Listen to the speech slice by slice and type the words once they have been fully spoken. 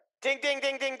Ding, ding,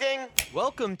 ding, ding, ding.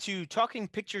 Welcome to Talking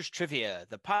Pictures Trivia,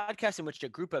 the podcast in which a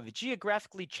group of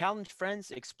geographically challenged friends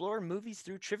explore movies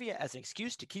through trivia as an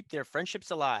excuse to keep their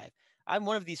friendships alive. I'm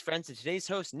one of these friends and today's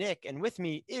host, Nick, and with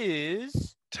me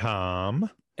is Tom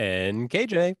and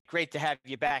KJ. Great to have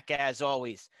you back as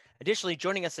always. Additionally,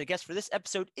 joining us as a guest for this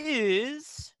episode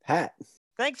is Pat.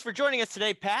 Thanks for joining us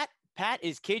today, Pat. Pat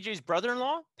is KJ's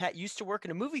brother-in-law. Pat used to work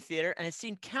in a movie theater and has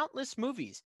seen countless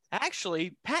movies.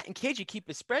 Actually, Pat and KJ keep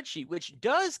a spreadsheet which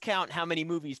does count how many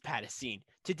movies Pat has seen.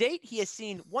 To date, he has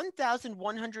seen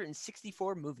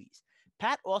 1,164 movies.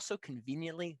 Pat also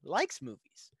conveniently likes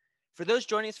movies. For those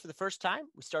joining us for the first time,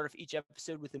 we start off each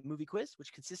episode with a movie quiz,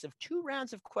 which consists of 2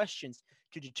 rounds of questions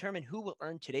to determine who will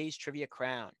earn today's trivia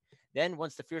crown. Then,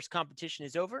 once the fierce competition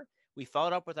is over, we follow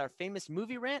it up with our famous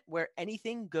movie rant where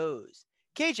anything goes.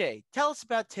 KJ, tell us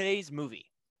about today's movie.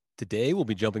 Today, we'll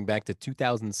be jumping back to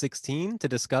 2016 to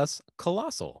discuss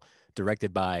Colossal,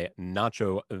 directed by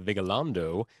Nacho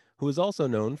Vigalondo, who is also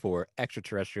known for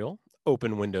Extraterrestrial,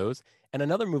 Open Windows, and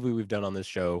another movie we've done on this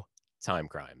show, Time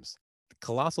Crimes.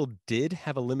 Colossal did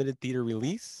have a limited theater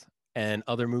release, and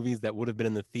other movies that would have been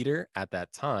in the theater at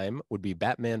that time would be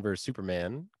Batman vs.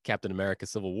 Superman, Captain America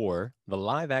Civil War, the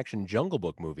live-action Jungle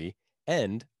Book movie,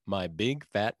 and My Big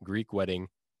Fat Greek Wedding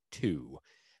 2.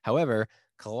 However,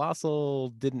 Colossal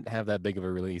didn't have that big of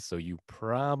a release, so you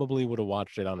probably would have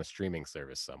watched it on a streaming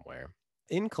service somewhere.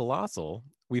 In Colossal,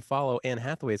 we follow Anne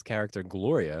Hathaway's character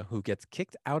Gloria, who gets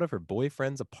kicked out of her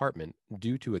boyfriend's apartment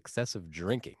due to excessive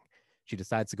drinking. She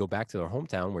decides to go back to her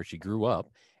hometown where she grew up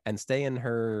and stay in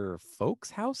her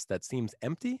folks' house that seems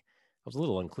empty. I was a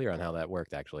little unclear on how that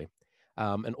worked, actually.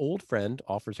 An old friend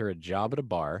offers her a job at a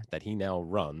bar that he now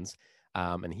runs,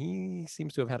 and he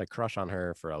seems to have had a crush on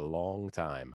her for a long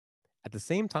time. At the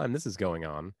same time this is going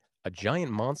on, a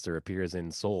giant monster appears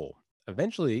in Seoul.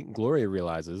 Eventually, Gloria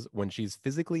realizes when she's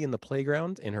physically in the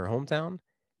playground in her hometown,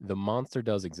 the monster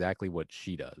does exactly what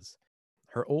she does.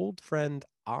 Her old friend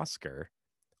Oscar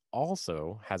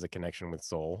also has a connection with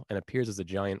Seoul and appears as a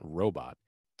giant robot.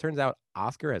 Turns out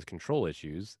Oscar has control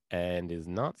issues and is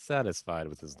not satisfied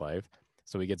with his life,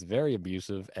 so he gets very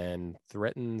abusive and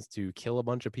threatens to kill a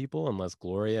bunch of people unless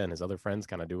Gloria and his other friends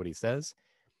kind of do what he says.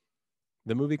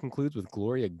 The movie concludes with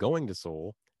Gloria going to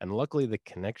Seoul, and luckily the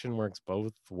connection works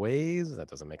both ways. That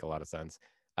doesn't make a lot of sense.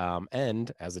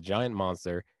 And as a giant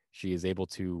monster, she is able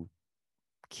to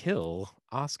kill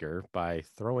Oscar by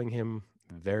throwing him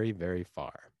very, very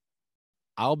far.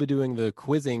 I'll be doing the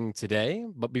quizzing today,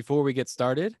 but before we get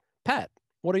started, Pat,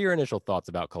 what are your initial thoughts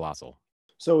about Colossal?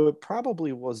 So it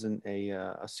probably wasn't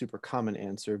a super common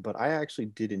answer, but I actually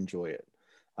did enjoy it.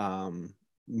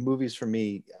 Movies for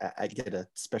me, I get a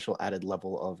special added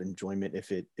level of enjoyment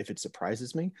if it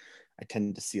surprises me. I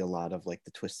tend to see a lot of like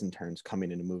the twists and turns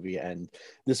coming in a movie, and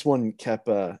this one kept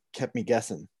me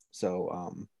guessing.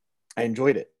 So I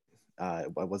enjoyed it. I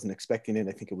wasn't expecting it.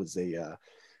 I think it was a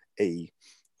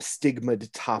stigmaed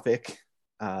topic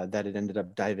that it ended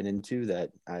up diving into that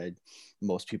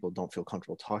most people don't feel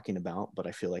comfortable talking about, but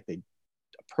I feel like they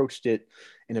approached it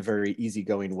in a very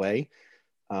easygoing way.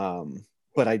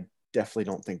 But I definitely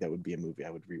don't think that would be a movie I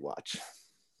would rewatch.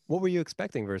 What were you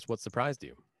expecting versus what surprised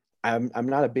you? I'm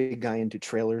not a big guy into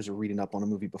trailers or reading up on a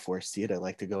movie before I see it. I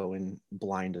like to go in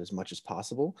blind as much as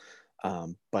possible.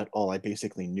 But all I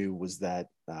basically knew was that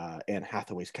Anne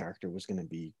Hathaway's character was going to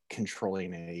be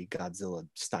controlling a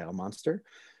Godzilla-style monster.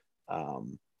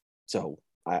 So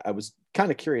I was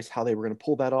kind of curious how they were going to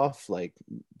pull that off. Like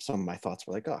some of my thoughts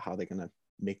were like, oh, how are they going to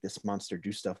make this monster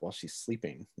do stuff while she's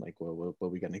sleeping? Like, what are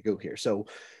we going to go here? So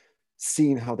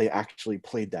seeing how they actually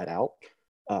played that out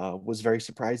was very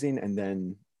surprising. And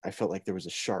then I felt like there was a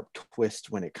sharp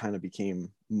twist when it kind of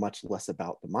became much less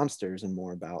about the monsters and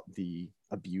more about the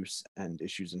abuse and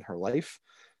issues in her life.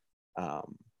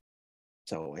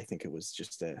 So I think it was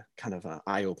just a kind of an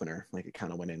eye opener. Like it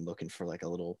kind of went in looking for like a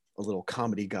little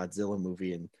comedy Godzilla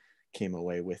movie and came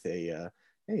away with a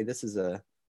hey, this is a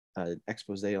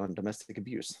expose on domestic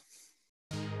abuse.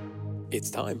 It's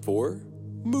time for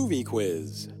Movie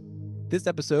Quiz. This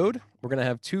episode, we're going to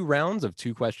have 2 rounds of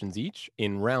 2 questions each.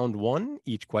 In round 1,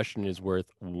 each question is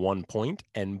worth 1 point,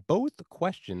 and both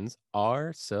questions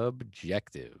are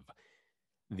subjective.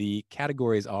 The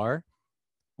categories are,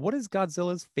 what is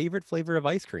Godzilla's favorite flavor of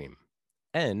ice cream?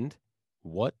 And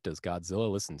what does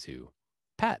Godzilla listen to?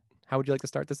 Pat, how would you like to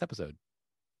start this episode?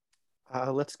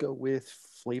 Let's go with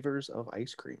flavors of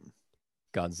ice cream.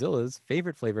 Godzilla's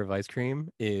favorite flavor of ice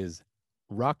cream is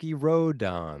Rocky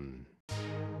Rodon.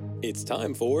 It's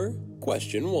time for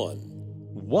question 1.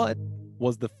 What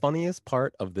was the funniest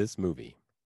part of this movie?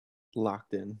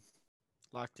 Locked in.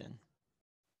 Locked in.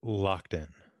 Locked in.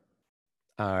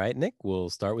 All right, Nick, we'll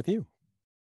start with you.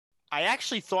 I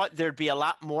actually thought there'd be a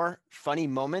lot more funny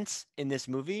moments in this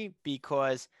movie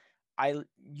because I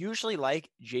usually like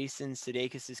Jason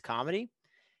Sudeikis' comedy,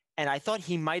 and I thought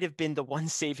he might have been the one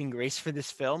saving grace for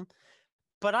this film,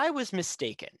 but I was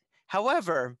mistaken.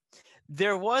 However,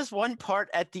 there was one part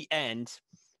at the end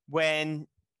when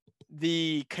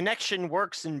the connection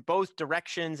works in both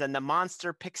directions and the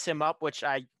monster picks him up, which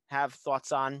I have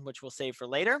thoughts on, which we'll save for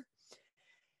later.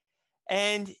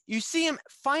 And you see him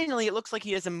finally, it looks like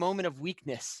he has a moment of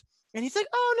weakness. And he's like,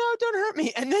 "Oh no, don't hurt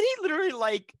me." And then he literally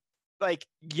like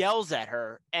yells at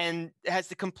her and has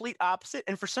the complete opposite.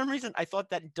 And for some reason, I thought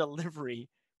that delivery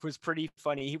was pretty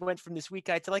funny. He went from this weak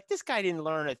guy to like, this guy didn't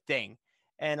learn a thing.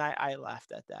 And I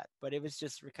laughed at that, but it was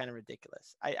just kind of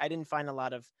ridiculous. I didn't find a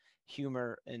lot of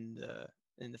humor in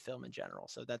the film in general.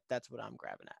 So that's what I'm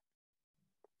grabbing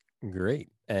at. Great.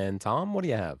 And Tom, what do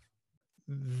you have?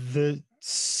 The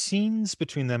scenes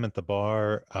between them at the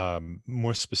bar,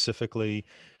 more specifically,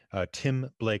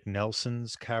 Tim Blake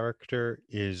Nelson's character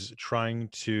is trying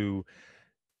to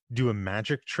do a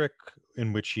magic trick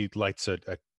in which he lights a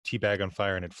tea bag on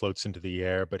fire and it floats into the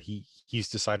air, but he's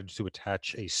decided to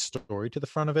attach a story to the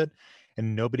front of it,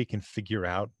 and nobody can figure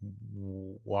out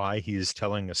why he's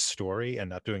telling a story and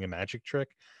not doing a magic trick.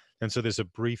 And so there's a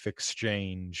brief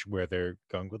exchange where they're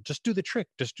going, "Well, just do the trick,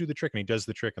 just do the trick." And he does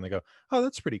the trick and they go, "Oh,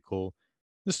 that's pretty cool.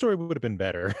 The story would have been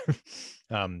better."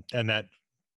 And that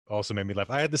also made me laugh.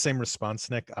 I had the same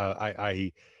response, Nick.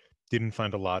 I didn't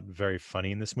find a lot very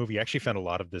funny in this movie. I actually found a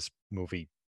lot of this movie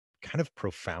kind of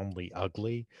profoundly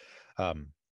ugly.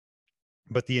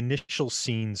 But the initial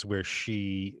scenes where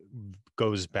she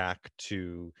goes back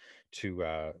to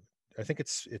I think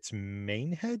it's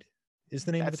Mainhead is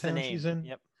the name That's of the the town name. she's in.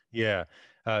 Yep. Yeah.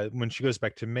 When she goes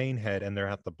back to Mainhead and they're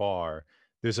at the bar,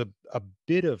 there's a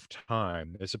bit of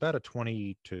time. There's about a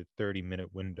 20 to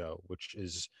 30-minute window, which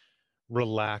is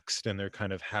relaxed and they're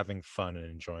kind of having fun and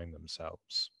enjoying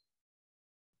themselves.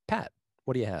 Pat,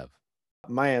 what do you have?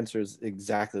 My answer is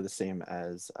exactly the same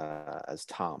as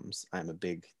Tom's. I'm a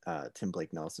big Tim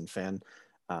Blake Nelson fan,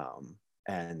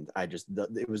 and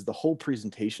it was the whole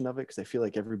presentation of it, because I feel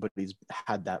like everybody's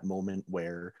had that moment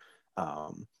where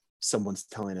someone's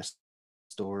telling a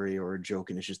story or a joke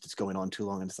and it's going on too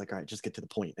long and it's like, all right, just get to the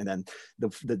point. And then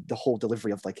the whole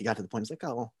delivery of like, he got to the point, it's like,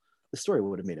 oh well, the story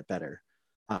would have made it better.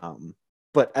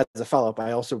 But as a follow-up,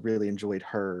 I also really enjoyed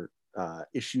her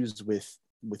issues with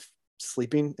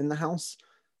sleeping in the house,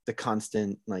 the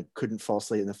constant like couldn't fall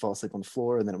asleep and then fall asleep on the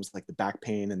floor, and then it was like the back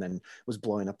pain, and then was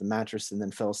blowing up the mattress and then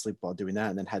fell asleep while doing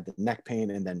that, and then had the neck pain,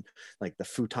 and then like the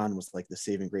futon was like the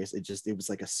saving grace. It was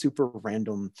like a super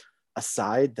random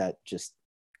aside that just,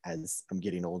 as I'm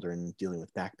getting older and dealing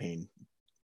with back pain,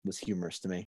 was humorous to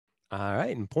me. All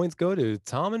right, and points go to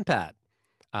Tom and Pat.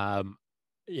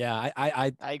 Yeah,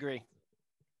 I agree.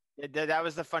 That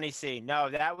was the funny scene. No,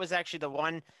 that was actually the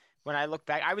one. When I look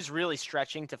back, I was really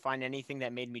stretching to find anything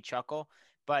that made me chuckle.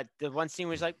 But the one scene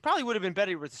was like, probably would have been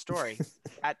better with the story.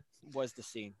 That was the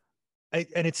scene.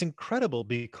 And it's incredible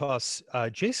because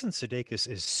Jason Sudeikis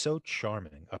is so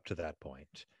charming up to that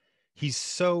point. He's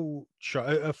so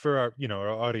for our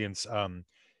audience.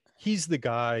 He's the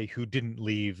guy who didn't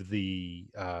leave the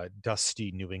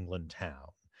dusty New England town.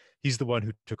 He's the one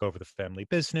who took over the family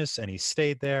business and he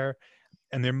stayed there.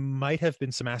 And there might have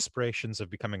been some aspirations of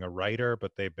becoming a writer,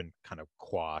 but they've been kind of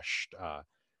quashed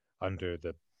under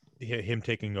him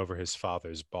taking over his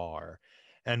father's bar.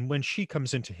 And when she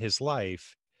comes into his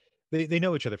life, they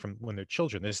know each other from when they're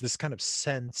children. There's this kind of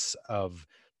sense of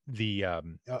the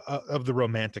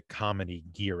romantic comedy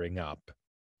gearing up.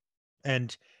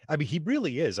 And I mean, he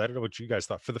really is. I don't know what you guys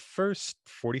thought. For the first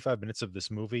 45 minutes of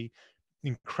this movie,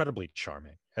 incredibly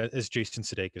charming, as Jason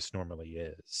Sudeikis normally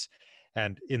is.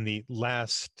 And in the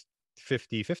last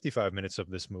 55 minutes of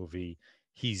this movie,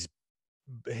 his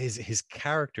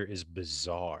character is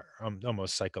bizarre,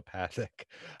 almost psychopathic.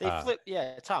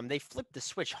 Tom, they flipped the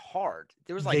switch hard.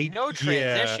 There was like no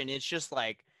transition. Yeah. It's just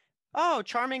like, oh,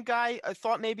 charming guy. I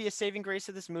thought maybe a saving grace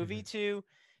of this movie too.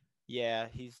 Yeah,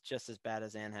 he's just as bad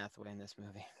as Anne Hathaway in this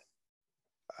movie.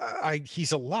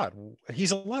 He's a lot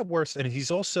worse, and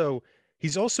he's also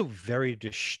very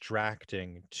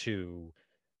distracting to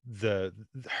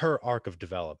her arc of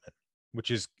development,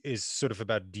 which is sort of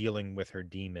about dealing with her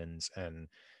demons and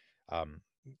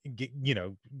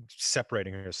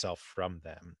separating herself from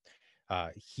them.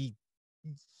 He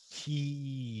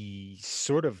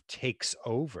sort of takes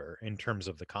over in terms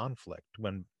of the conflict,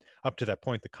 when up to that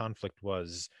point the conflict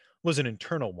was an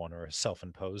internal one or a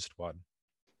self-imposed one.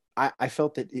 I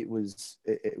felt that it was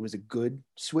a good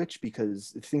switch,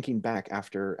 because thinking back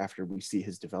after we see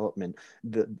his development,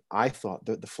 I thought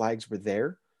the flags were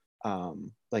there.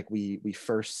 Like we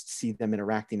first see them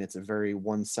interacting. It's a very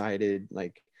one-sided,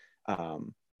 like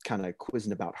kind of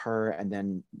quizzing about her, and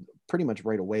then pretty much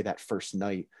right away that first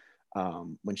night,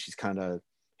 when she's kind of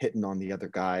hitting on the other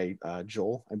guy,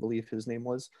 Joel, I believe his name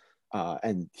was,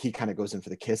 and he kind of goes in for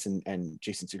the kiss, and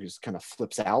Jason Segers kind of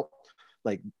flips out.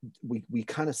 Like we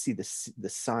kind of see the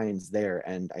signs there,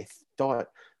 and I thought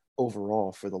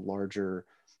overall for the larger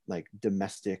like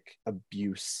domestic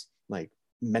abuse, like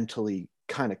mentally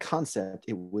kind of concept,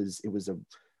 it was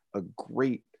a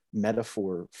great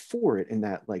metaphor for it, in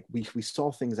that like we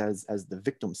saw things as the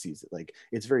victim sees it. Like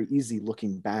it's very easy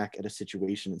looking back at a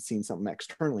situation and seeing something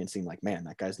externally and seeing like, man,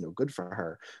 that guy's no good for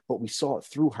her, but we saw it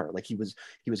through her. Like he was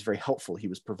very helpful, he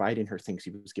was providing her things,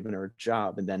 he was giving her a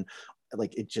job, and then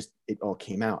like it all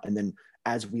came out. And then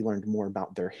as we learned more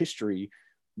about their history,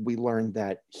 we learned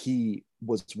that he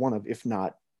was one of, if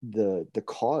not the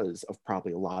cause of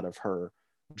probably a lot of her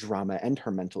drama and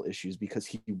her mental issues, because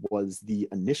he was the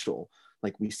initial,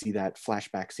 like we see that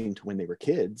flashback scene to when they were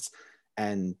kids,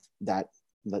 and that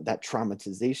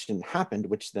traumatization happened,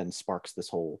 which then sparks this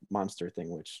whole monster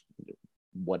thing, which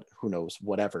who knows,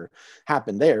 whatever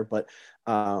happened there, but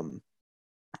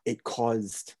it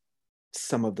caused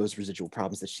some of those residual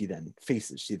problems that she then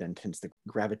faces. She then tends to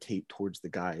gravitate towards the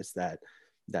guys that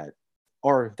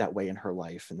are that way in her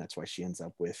life, and that's why she ends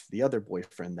up with the other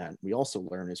boyfriend that we also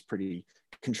learn is pretty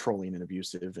controlling and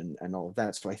abusive, and all of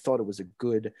that. So I thought it was a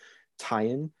good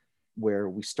tie-in, where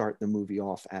we start the movie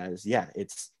off as, yeah,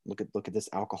 it's look at this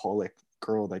alcoholic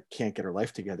girl that can't get her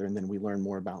life together, and then we learn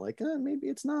more about like, maybe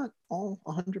it's not all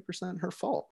 100% her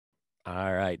fault.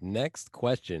 All right, next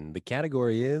question. The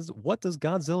category is, what does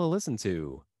Godzilla listen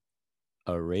to?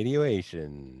 A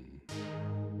radiation.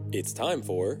 It's time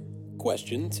for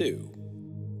question 2.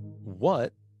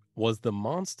 What was the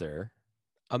monster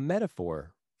a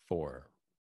metaphor for?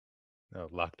 No,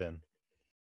 locked in.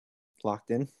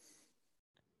 Locked in.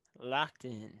 Locked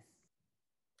in.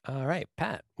 All right,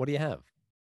 Pat, what do you have?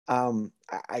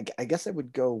 I guess I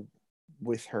would go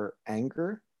with her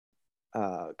anger,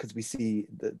 because we see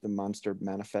the monster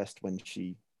manifest when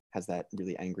she has that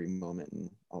really angry moment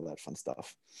and all that fun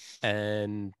stuff.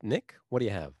 And Nick, what do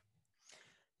you have?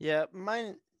 Yeah,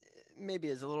 mine maybe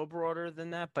is a little broader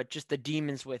than that, but just the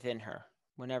demons within her.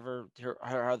 Whenever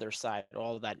her other side,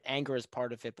 all of that anger is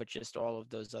part of it, but just all of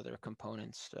those other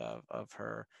components of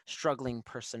her struggling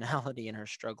personality and her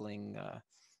struggling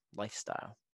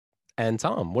lifestyle. And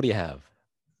Tom, what do you have?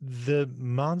 The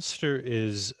monster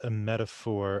is a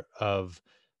metaphor of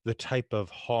the type of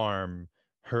harm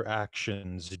her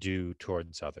actions do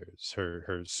towards others,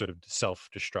 her sort of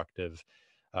self-destructive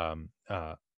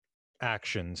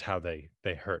actions, how they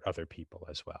hurt other people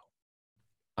as well.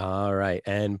 All right,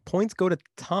 and points go to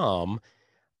Tom.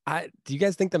 Do you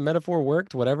guys think the metaphor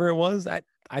worked, whatever it was? I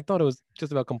thought it was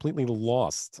just about completely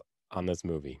lost on this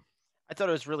movie. I thought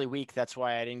it was really weak. That's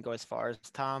why I didn't go as far as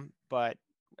Tom. But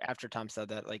after Tom said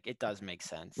that, like, it does make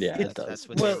sense. Yeah, that's, it does. That's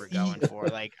what they were going for.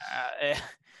 Like,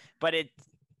 but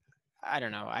I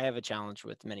don't know. I have a challenge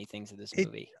with many things in this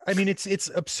movie. I mean, it's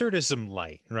absurdism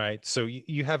light, right? So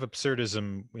you have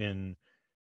absurdism in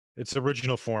its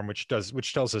original form, which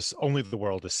tells us only the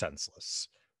world is senseless.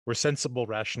 We're sensible,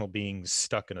 rational beings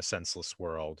stuck in a senseless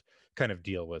world, kind of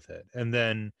deal with it. And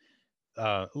then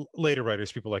later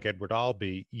writers, people like Edward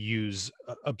Albee, use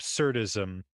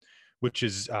absurdism, which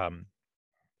is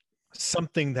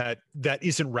something that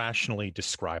isn't rationally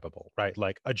describable, right?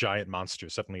 Like a giant monster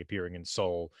suddenly appearing in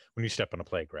Seoul when you step on a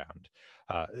playground.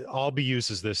 Albee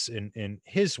uses this in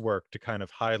his work to kind of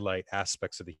highlight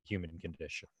aspects of the human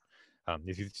condition.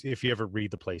 If you ever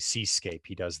read the play Seascape,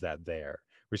 he does that there.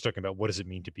 He's talking about what does it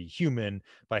mean to be human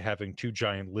by having two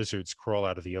giant lizards crawl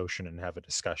out of the ocean and have a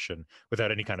discussion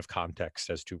without any kind of context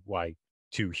as to why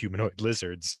two humanoid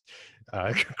lizards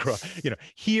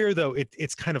here though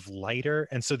it's kind of lighter,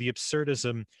 and so the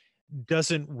absurdism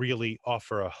doesn't really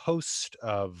offer a host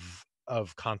of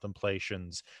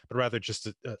contemplations, but rather just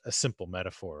a simple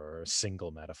metaphor or a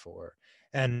single metaphor.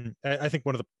 And I think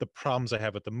one of the problems I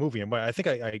have with the movie, and why I think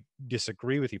I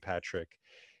disagree with you, Patrick,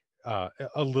 a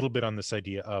little bit on this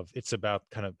idea of it's about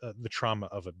kind of the trauma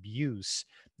of abuse,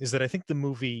 is that I think the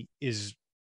movie is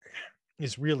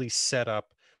really set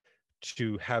up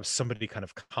to have somebody kind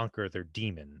of conquer their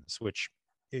demons, which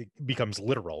it becomes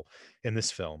literal in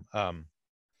this film.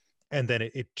 And then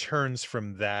it turns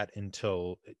from that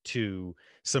to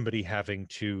somebody having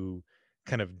to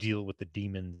kind of deal with the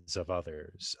demons of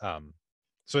others.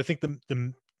 So I think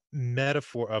the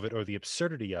metaphor of it, or the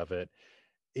absurdity of it,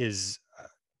 is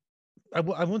I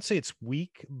won't say it's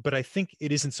weak, but I think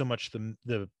it isn't so much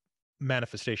the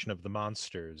manifestation of the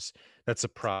monsters that's a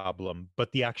problem,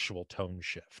 but the actual tone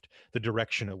shift, the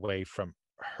direction away from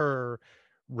her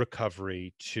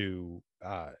recovery to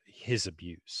his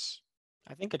abuse.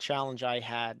 I think a challenge I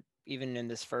had, even in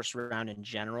this first round in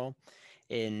general,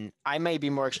 in I may be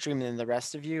more extreme than the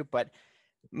rest of you, but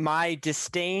my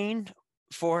disdain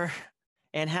for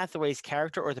Anne Hathaway's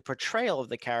character, or the portrayal of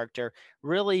the character,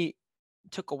 really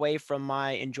took away from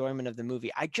my enjoyment of the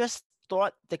movie. I just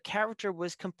thought the character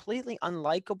was completely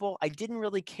unlikable. I didn't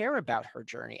really care about her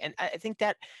journey. And I think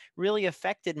that really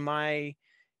affected my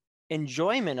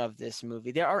enjoyment of this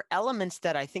movie. There are elements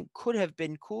that I think could have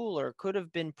been cool or could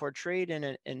have been portrayed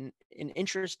in an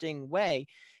interesting way.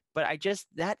 But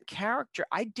that character,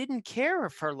 I didn't care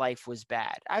if her life was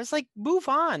bad. I was like, move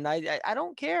on. I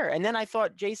don't care. And then I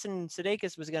thought Jason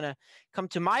Sudeikis was going to come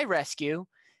to my rescue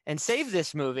and save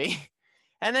this movie.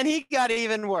 And then he got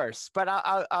even worse. But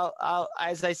I'll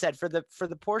as I said, for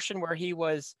the portion where he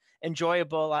was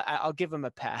enjoyable, I'll give him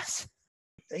a pass.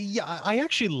 Yeah, I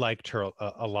actually liked her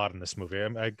a lot in this movie.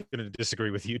 I'm going to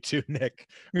disagree with you too, Nick.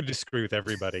 I'm going to disagree with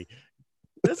everybody.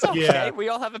 That's okay. Yeah. We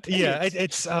all have opinions. Yeah,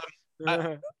 it's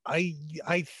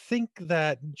I think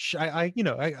that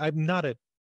I'm not an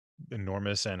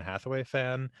enormous Anne Hathaway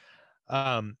fan,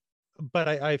 but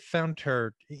I found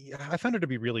her to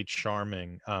be really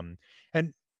charming,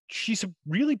 and she's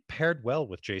really paired well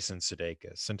with Jason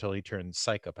Sudeikis until he turned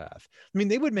psychopath. I mean,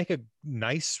 they would make a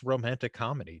nice romantic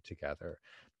comedy together.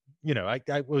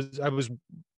 I was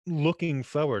looking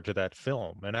forward to that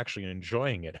film and actually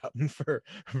enjoying it for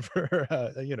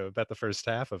about the first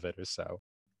half of it or so.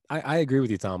 I agree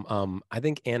with you, Tom. I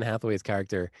think Anne Hathaway's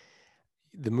character,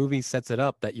 the movie sets it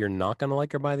up that you're not going to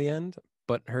like her by the end,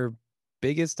 but her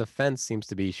biggest offense seems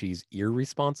to be she's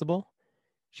irresponsible.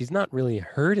 She's not really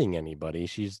hurting anybody.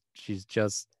 She's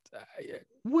just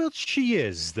Well, she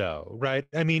is, though, right?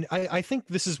 I mean, I think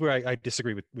this is where I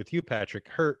disagree with you, Patrick.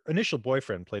 Her initial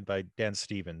boyfriend, played by Dan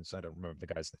Stevens, I don't remember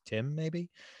the guy's name, Tim, maybe.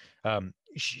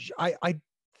 I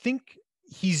think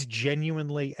he's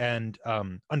genuinely and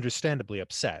understandably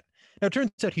upset. Now, it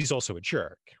turns out he's also a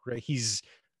jerk, right? He's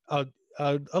a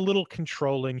little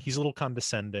controlling. He's a little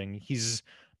condescending. He's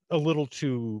a little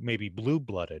too maybe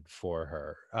blue-blooded for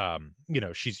her.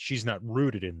 She's not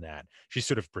rooted in that. She's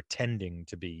sort of pretending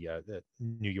to be the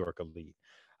New York elite.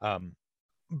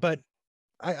 But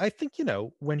I think,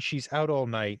 when she's out all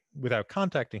night without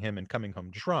contacting him and coming home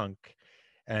drunk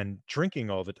and drinking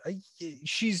all the time,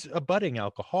 she's a budding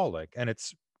alcoholic, and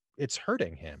it's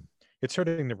hurting him. It's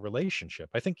hurting the relationship.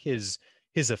 I think his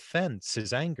offense,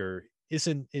 his anger is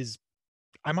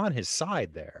I'm on his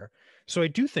side there. So I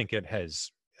do think it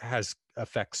has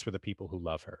effects for the people who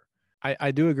love her.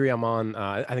 I do agree. I'm on.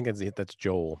 I think that's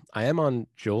Joel. I am on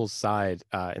Joel's side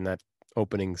in that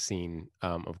opening scene,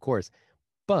 of course.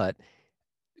 But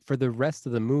for the rest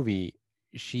of the movie,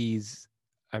 she's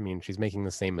making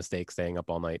the same mistake, staying up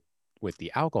all night with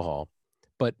the alcohol.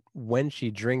 But when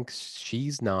she drinks,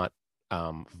 she's not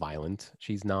violent.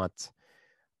 She's not.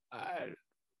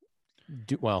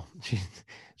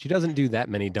 She doesn't do that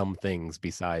many dumb things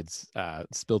besides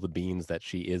spill the beans that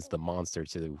she is the monster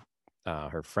to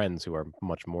her friends, who are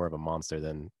much more of a monster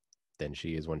than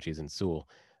she is when she's in Sewell.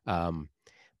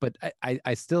 But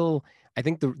I still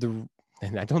think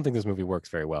and I don't think this movie works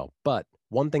very well. But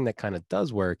one thing that kind of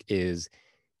does work is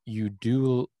you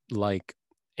do like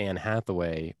Anne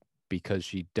Hathaway because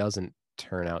she doesn't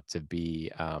turn out to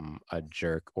be a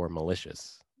jerk or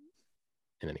malicious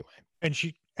in any way.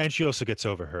 And she also gets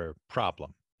over her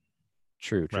problem.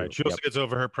 True. Right. She also gets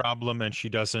over her problem, and she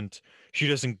doesn't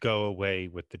go away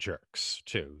with the jerks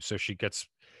too. So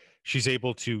she's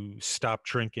able to stop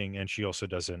drinking, and she also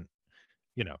doesn't,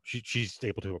 she's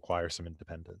able to acquire some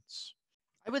independence.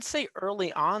 I would say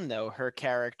early on, though, her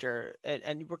character,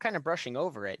 and we're kind of brushing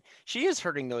over it, she is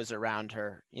hurting those around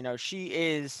her. She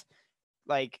is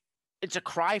like, it's a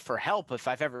cry for help if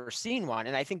I've ever seen one.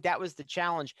 And I think that was the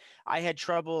challenge. I had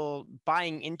trouble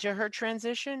buying into her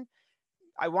transition.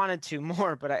 I wanted to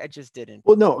more, but I just didn't.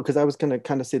 Well, no, because I was going to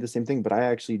kind of say the same thing, but I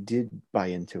actually did buy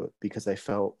into it because I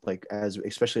felt like,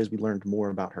 especially as we learned more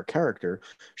about her character,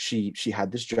 she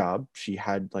had this job, she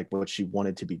had like what she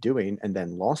wanted to be doing, and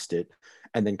then lost it,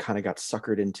 and then kind of got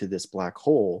suckered into this black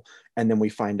hole. And then we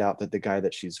find out that the guy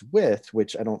that she's with,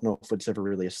 which I don't know if it's ever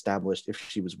really established if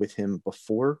she was with him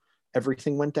before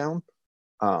everything went down.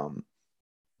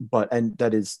 And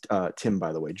that is Tim,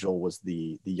 by the way. Joel was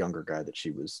the younger guy that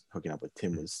she was hooking up with.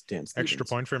 Tim was Dan Stevens. Extra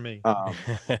point for me.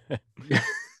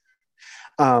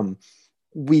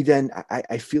 we then,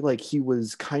 I feel like he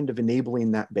was kind of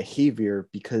enabling that behavior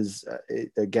because,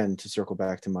 again, to circle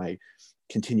back to my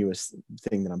continuous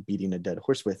thing that I'm beating a dead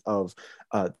horse with of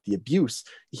the abuse,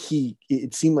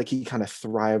 it seemed like he kind of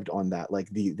thrived on that, like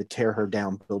the tear her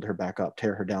down, build her back up,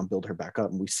 tear her down, build her back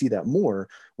up. And we see that more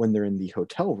when they're in the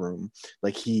hotel room.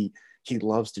 Like he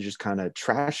loves to just kind of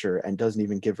trash her and doesn't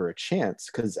even give her a chance,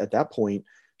 because at that point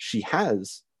she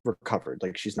has recovered.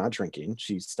 Like, she's not drinking,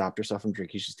 she's stopped herself from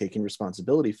drinking, she's taking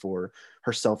responsibility for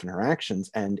herself and her actions,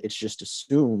 and it's just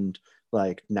assumed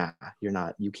like, nah,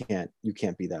 you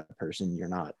can't be that person, you're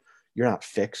not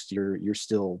fixed, you're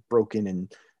still broken,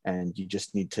 and you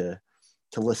just need to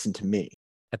listen to me.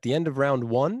 At the end of round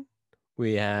 1,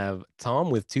 we have Tom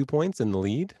with 2 points in the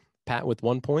lead, Pat with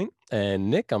 1 point,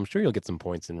 and Nick, I'm sure you'll get some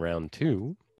points in round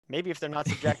 2. Maybe if they're not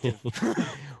subjective.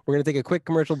 We're going to take a quick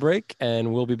commercial break,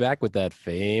 and we'll be back with that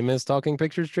famous Talking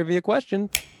Pictures trivia question.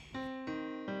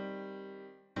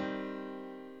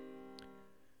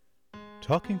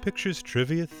 Talking Pictures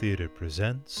Trivia Theater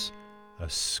presents a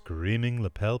screaming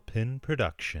lapel pin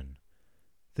production,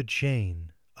 The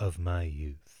Jane of My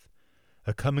Youth,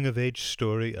 a coming-of-age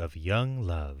story of young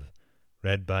love,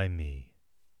 read by me,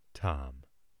 Tom.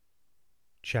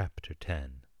 Chapter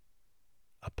 10,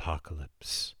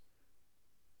 Apocalypse.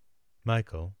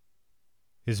 Michael,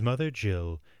 his mother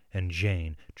Jill, and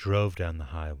Jane drove down the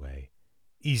highway,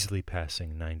 easily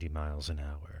passing 90 miles an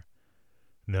hour.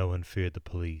 No one feared the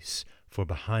police, for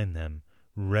behind them,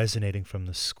 resonating from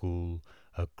the school,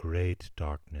 a great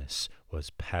darkness was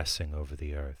passing over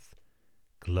the earth.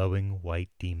 Glowing white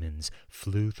demons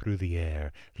flew through the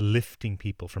air, lifting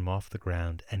people from off the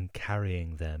ground and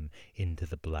carrying them into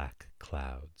the black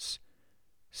clouds.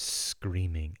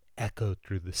 Screaming echoed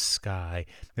through the sky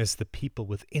as the people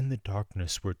within the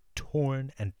darkness were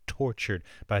torn and tortured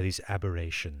by these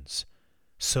aberrations.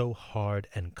 So hard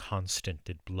and constant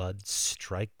did blood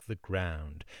strike the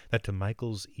ground that to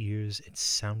Michael's ears it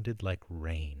sounded like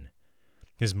rain.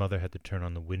 His mother had to turn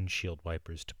on the windshield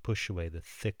wipers to push away the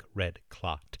thick red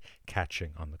clot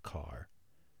catching on the car.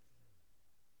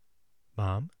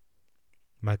 "Mom?"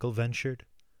 Michael ventured.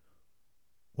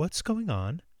 "What's going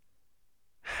on?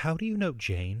 How do you know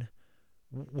Jane?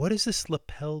 What is this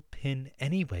lapel pin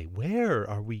anyway? Where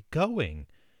are we going?"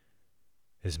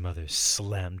 His mother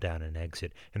slammed down an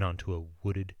exit and onto a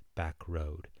wooded back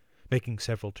road. Making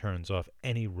several turns off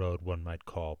any road one might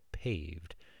call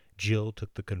paved, Jill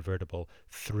took the convertible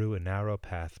through a narrow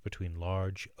path between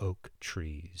large oak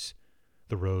trees.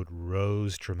 The road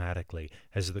rose dramatically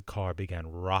as the car began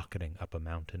rocketing up a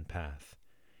mountain path.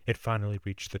 It finally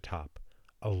reached the top,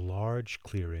 a large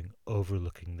clearing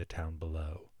overlooking the town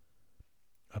below.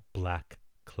 A black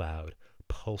cloud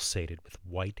pulsated with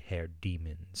white-haired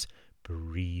demons,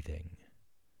 breathing.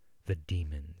 The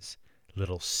demons,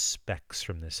 little specks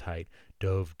from this height,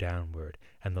 dove downward,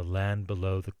 and the land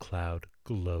below the cloud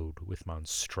glowed with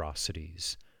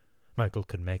monstrosities. Michael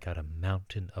could make out a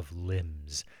mountain of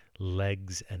limbs,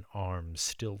 legs and arms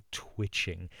still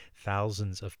twitching.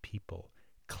 Thousands of people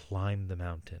climbed the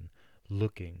mountain,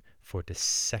 looking for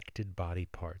dissected body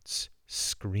parts,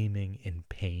 screaming in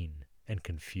pain and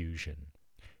confusion.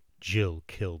 Jill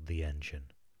killed the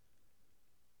engine.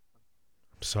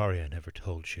 "I'm sorry I never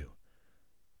told you,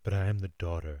 but I am the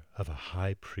daughter of a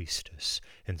high priestess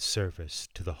in service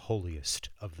to the holiest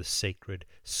of the sacred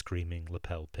screaming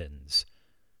lapel pins,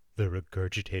 the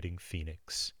regurgitating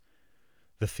phoenix.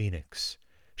 The phoenix,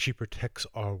 she protects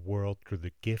our world through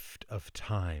the gift of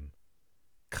time,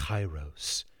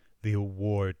 Kairos, the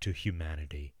award to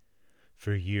humanity.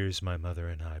 For years my mother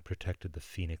and I protected the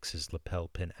phoenix's lapel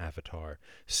pin avatar,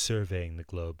 surveying the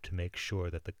globe to make sure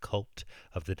that the cult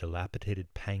of the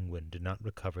dilapidated penguin did not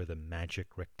recover the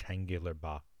magic rectangular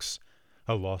box,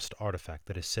 a lost artifact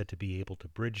that is said to be able to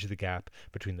bridge the gap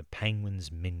between the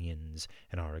penguin's minions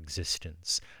and our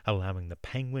existence, allowing the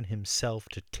penguin himself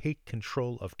to take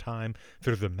control of time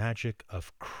through the magic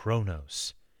of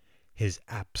Chronos, his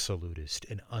absolutist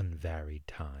and unvaried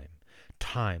time.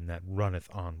 Time that runneth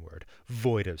onward,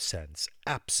 void of sense,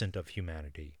 absent of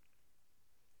humanity.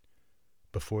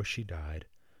 Before she died,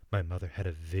 my mother had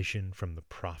a vision from the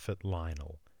prophet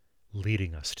Lionel,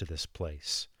 leading us to this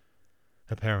place.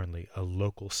 Apparently, a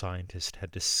local scientist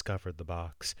had discovered the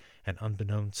box, and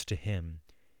unbeknownst to him,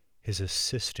 his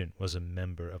assistant was a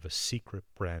member of a secret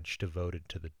branch devoted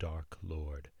to the Dark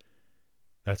Lord.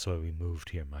 That's why we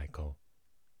moved here, Michael,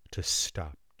 to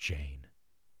stop Jane."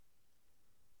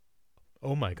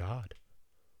 "Oh my God.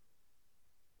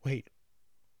 Wait,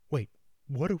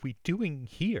 what are we doing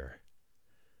here?"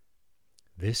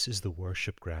 "This is the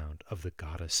worship ground of the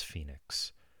goddess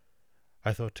Phoenix.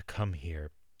 I thought to come here,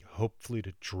 hopefully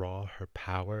to draw her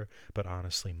power, but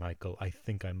honestly, Michael, I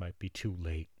think I might be too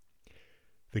late.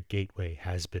 The gateway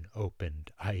has been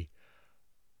opened. I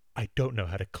don't know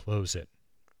how to close it.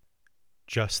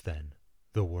 Just then,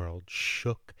 the world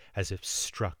shook as if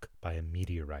struck by a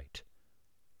meteorite.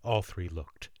 All three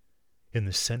looked. In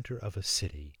the center of a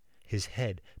city, his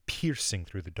head piercing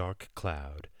through the dark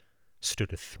cloud,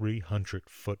 stood a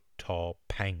 300-foot-tall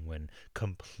penguin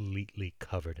completely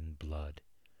covered in blood.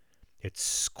 It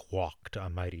squawked a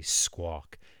mighty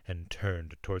squawk and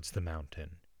turned towards the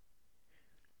mountain.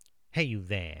 "Hey, you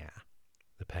there,"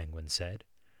 the penguin said.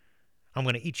 "I'm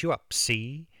going to eat you up,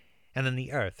 see? And then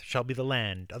the earth shall be the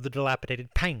land of the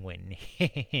dilapidated penguin.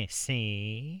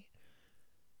 See?"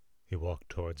 He walked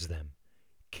towards them,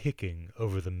 kicking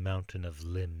over the mountain of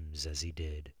limbs as he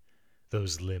did,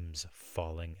 those limbs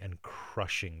falling and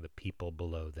crushing the people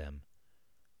below them.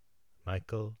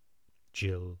 Michael,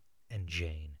 Jill, and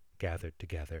Jane gathered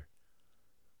together.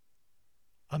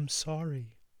 "I'm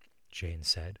sorry," Jane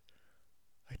said.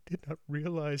 "I did not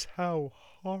realize how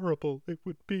horrible it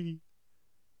would be."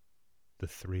 The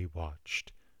three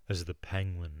watched as the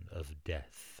penguin of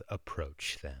death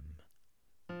approached them.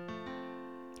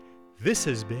 This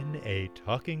has been a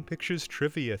Talking Pictures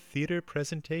Trivia Theater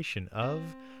presentation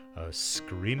of a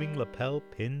Screaming Lapel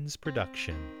Pins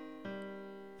production.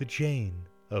 The Jane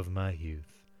of My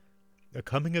Youth, a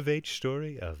coming-of-age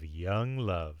story of young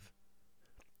love.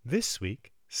 This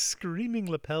week, Screaming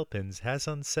Lapel Pins has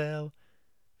on sale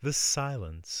The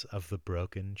Silence of the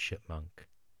Broken Chipmunk.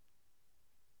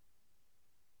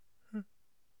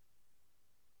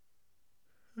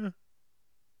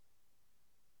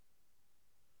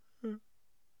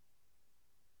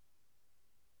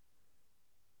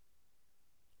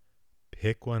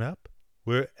 Pick one up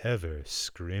wherever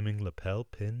Screaming Lapel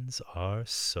Pins are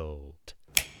sold.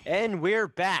 And we're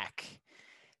back.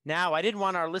 Now, I didn't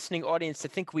want our listening audience to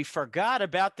think we forgot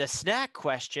about the snack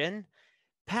question.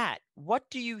 Pat, what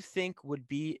do you think would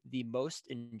be the most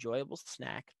enjoyable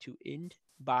snack to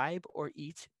imbibe or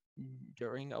eat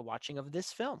during a watching of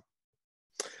this film?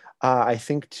 I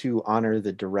think to honor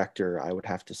the director, I would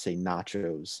have to say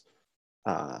nachos,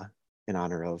 in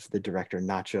honor of the director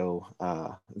Nacho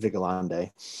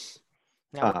Vigilante.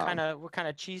 Now, what kind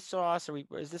of cheese sauce?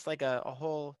 Is this like a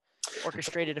whole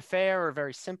orchestrated affair or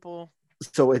very simple?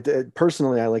 So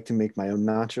personally, I like to make my own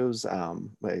nachos,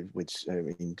 which I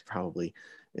mean probably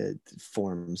it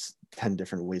forms 10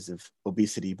 different ways of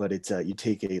obesity. But it's you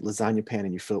take a lasagna pan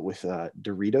and you fill it with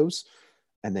Doritos,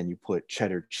 and then you put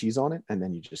cheddar cheese on it, and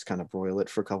then you just kind of broil it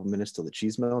for a couple minutes till the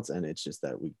cheese melts. And it's just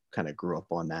that we kind of grew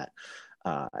up on that.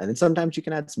 And then sometimes you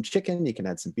can add some chicken, you can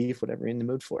add some beef, whatever you're in the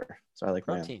mood for. So I like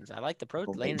proteins. I like the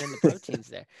laying in the proteins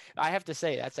there. I have to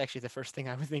say, that's actually the first thing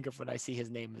I would think of when I see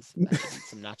his name is I should eat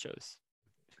some nachos.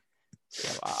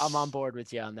 So I'm on board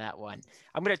with you on that one.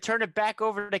 I'm going to turn it back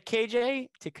over to KJ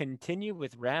to continue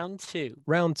with round two.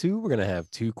 Round two, we're going to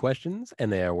have 2 questions,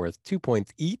 and they are worth 2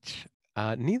 points each.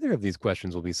 Neither of these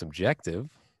questions will be subjective.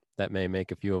 That may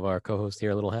make a few of our co-hosts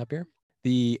here a little happier.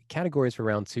 The categories for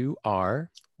round 2 are: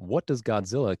 what does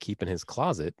Godzilla keep in his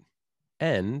closet?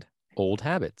 And old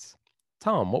habits.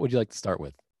 Tom, what would you like to start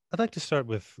with? I'd like to start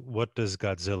with, what does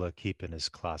Godzilla keep in his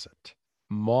closet?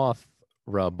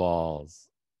 Mothra balls.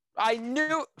 I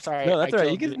knew. Sorry, no, that's I all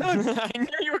right. killed you. I knew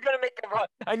you were gonna make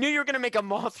I knew you were gonna make a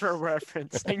Mothra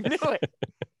reference. I knew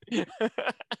it.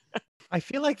 I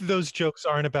feel like those jokes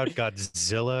aren't about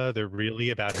Godzilla; they're really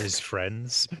about his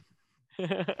friends.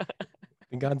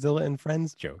 Godzilla and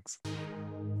Friends jokes.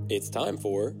 It's time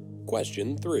for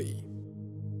question 3.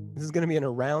 This is going to be an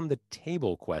around the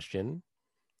table question.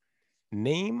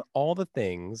 Name all the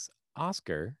things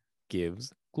Oscar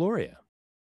gives Gloria.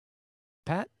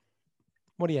 Pat,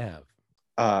 what do you have?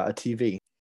 A TV.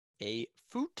 A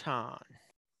futon.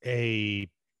 A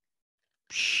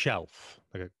shelf,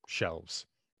 like shelves.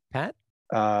 Pat?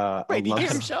 Wait, he gave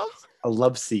him shelves? A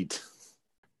love seat.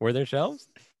 Were there shelves?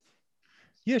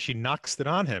 Yeah, she knocks it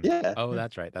on him. Yeah. Oh,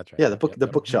 that's right. That's right. Yeah, the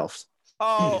Yep. bookshelves.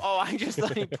 Oh, I just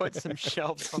thought he put some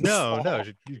shelves on the No, wall.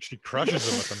 she crushes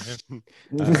him with them.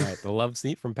 All right. The love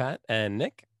seat from Pat and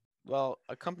Nick. Well,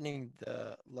 accompanying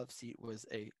the love seat was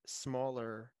a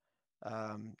smaller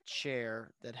chair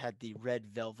that had the red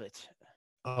velvet.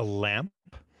 A lamp?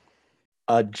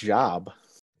 A job.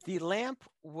 The lamp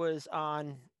was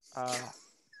on what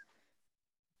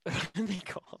do they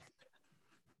call them?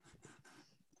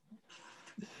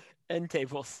 End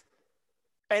tables.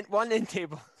 And one end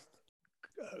table.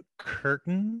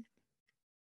 Curtain?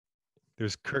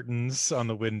 There's curtains on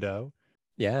the window.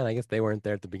 Yeah, and I guess they weren't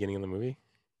there at the beginning of the movie.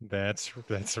 That's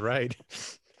right.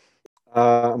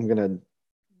 I'm gonna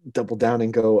double down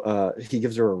and go. He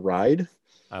gives her a ride.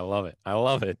 I love it. I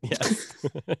love it. Yes.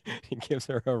 He gives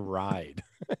her a ride.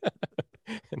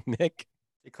 Nick?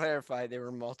 To clarify, there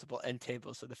were multiple end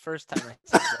tables. So the first time I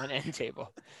said one end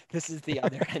table, this is the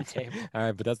other end table. All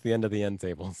right, but that's the end of the end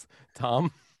tables.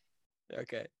 Tom?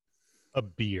 Okay. A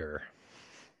beer.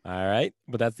 All right,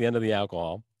 but that's the end of the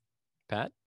alcohol.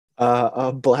 Pat?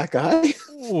 A black eye.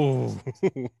 Ooh.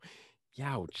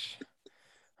 Youch.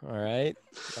 All right.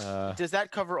 Does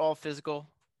that cover all physical?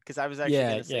 Because I was actually Yeah,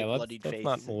 going to say yeah, bloodied let's face.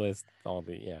 not list all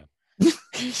the, yeah.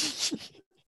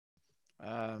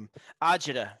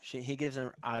 Agita. He gives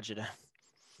him agita.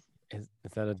 Is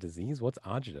that a disease? What's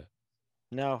agita?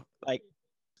 No, like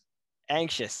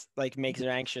anxious. Like makes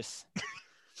her anxious.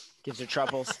 Gives her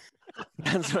troubles.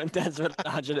 That's what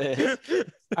agita is.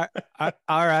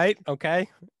 All right, okay.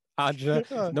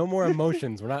 Agita. No more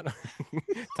emotions. We're not.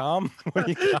 Tom, what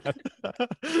do you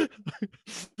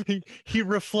got? He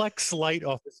reflects light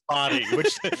off his body,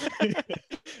 which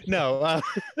no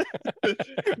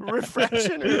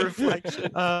Refraction or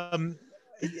reflection?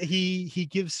 He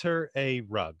gives her a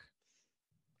rug.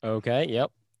 Okay, yep.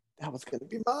 That was gonna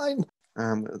be mine.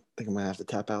 I think I'm gonna have to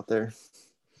tap out there.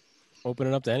 Open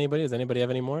it up to anybody. Does anybody have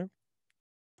any more?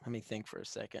 Let me think for a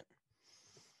second.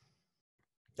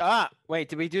 Wait,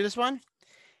 did we do this one?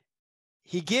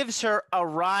 He gives her a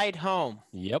ride home.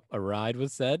 Yep, a ride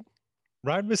was said.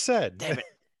 Ride was said. Damn it.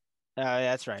 Oh,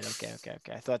 that's right. Okay.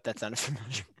 I thought that sounded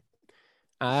familiar.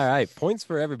 All right, points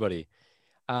for everybody.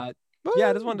 Yeah,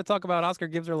 I just wanted to talk about Oscar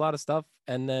gives her a lot of stuff,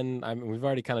 and then we've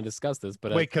already kind of discussed this,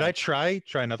 but Wait, could I try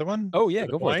another one? Oh yeah, For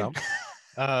the go for it, point?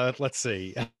 Tom. Let's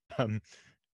see.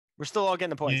 We're still all getting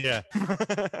the points. Yeah.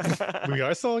 We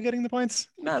are still getting the points?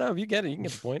 No, if you get it, you can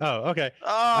get the point. Oh, okay.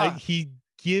 He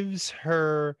gives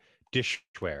her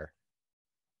dishware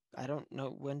I don't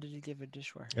know. When did he give her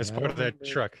dishware? as Yeah, I part don't of that remember.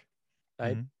 truck.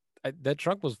 That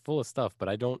truck was full of stuff, but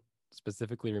I don't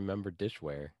specifically remember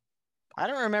dishware. I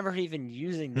don't remember even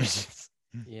using dishes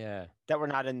Yeah, that were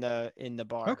not in the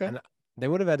bar. Okay. And they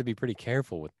would have had to be pretty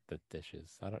careful with the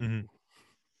dishes. I don't.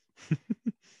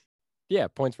 Yeah,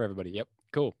 points for everybody. Yep,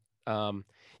 cool.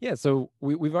 Yeah, so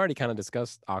we've already kind of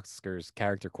discussed Oscar's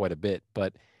character quite a bit,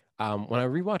 but when I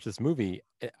rewatched this movie,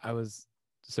 I was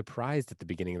surprised at the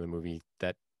beginning of the movie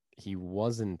that he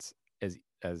wasn't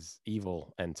as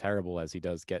evil and terrible as he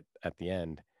does get at the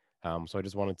end. So I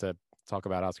just wanted to talk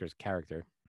about Oscar's character.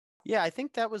 Yeah, I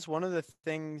think that was one of the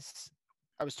things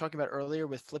I was talking about earlier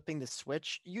with flipping the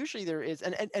switch. Usually there is,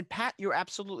 and Pat, you're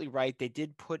absolutely right. They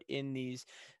did put in these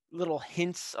little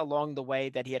hints along the way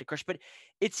that he had a crush, but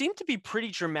it seemed to be pretty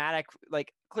dramatic.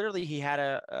 Like clearly he had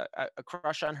a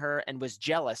crush on her and was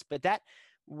jealous, but that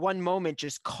one moment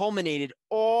just culminated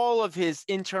all of his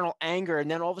internal anger. And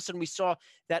then all of a sudden we saw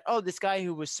that, oh, this guy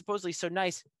who was supposedly so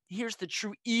nice, here's the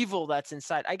true evil that's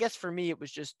inside. I guess for me, it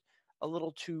was just a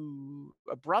little too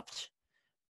abrupt,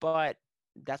 but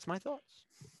that's my thoughts.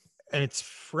 And it's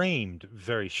framed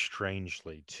very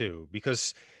strangely too,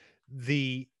 because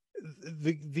the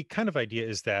kind of idea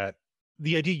is that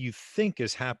the idea you think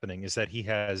is happening is that he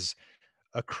has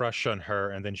a crush on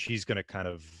her, and then she's going to kind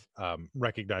of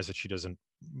recognize that she doesn't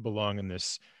belong in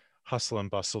this hustle and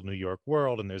bustle New York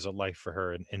world, and there's a life for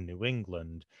her in New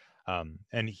England.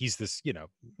 And he's this,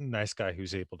 nice guy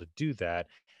who's able to do that.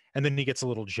 And then he gets a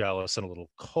little jealous and a little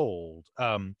cold.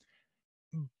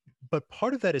 But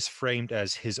part of that is framed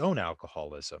as his own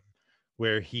alcoholism,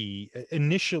 where he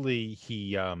initially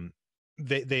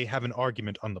they have an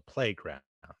argument on the playground,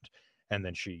 and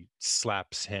then she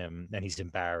slaps him, and he's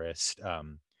embarrassed,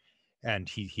 and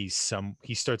he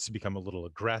starts to become a little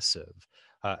aggressive,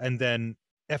 and then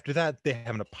after that they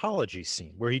have an apology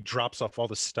scene where he drops off all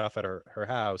the stuff at her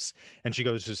house, and she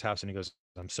goes to his house and he goes,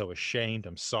 "I'm so ashamed,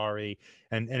 I'm sorry,"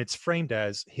 and it's framed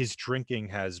as his drinking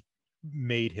has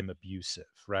made him abusive,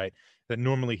 right? That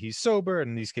normally he's sober, and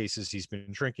in these cases he's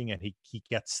been drinking, and he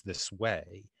gets this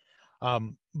way.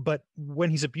 But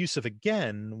when he's abusive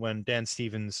again, when Dan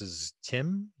Stevens'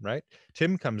 Tim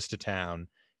comes to town,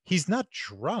 he's not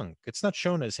drunk. It's not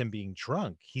shown as him being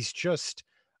drunk. He's just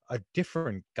a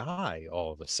different guy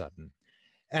all of a sudden.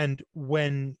 And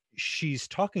when she's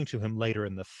talking to him later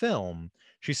in the film,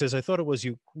 she says, "I thought it was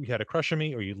you had a crush on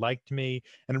me, or you liked me.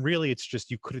 And really it's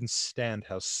just you couldn't stand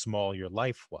how small your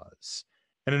life was."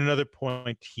 And at another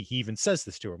point, he even says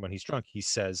this to her when he's drunk. He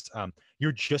says,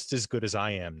 "You're just as good as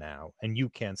I am now, and you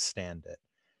can't stand it."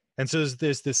 And so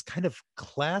there's this kind of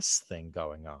class thing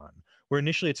going on, where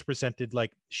initially it's presented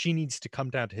like she needs to come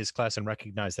down to his class and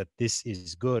recognize that this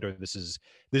is good, or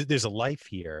there's a life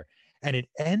here. And it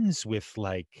ends with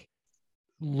like,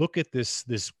 look at this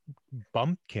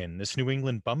bumpkin, this New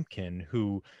England bumpkin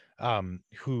who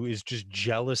who is just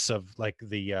jealous of like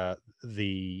the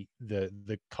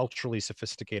culturally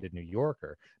sophisticated New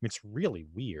Yorker. I mean, it's really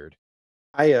weird.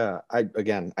 I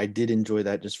again, I did enjoy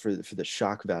that just for the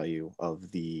shock value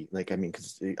of the, like, I mean,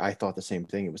 because I thought the same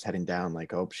thing. It was heading down,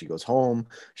 like, oh, she goes home,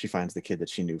 she finds the kid that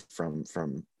she knew from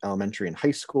elementary and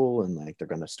high school, and like they're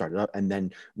gonna start it up, and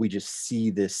then we just see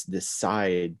this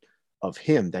side of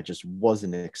him that just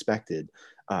wasn't expected.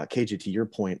 KJ, to your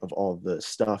point of all the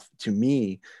stuff, to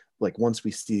me, like once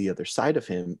we see the other side of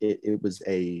him, it was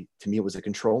a, to me, it was a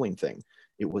controlling thing.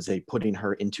 It was a putting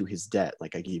her into his debt.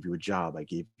 Like, I gave you a job, I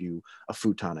gave you a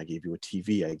futon, I gave you a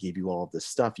TV, I gave you all of this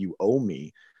stuff. You owe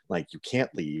me. Like, you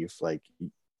can't leave. Like,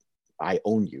 I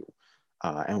own you.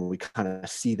 And we kind of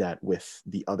see that with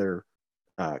the other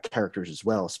characters as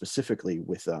well, specifically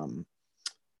with I'm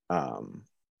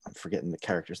forgetting the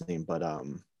character's name, but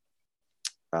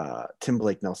Tim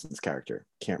Blake Nelson's character.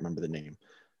 Can't remember the name.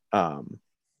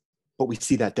 But we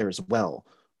see that there as well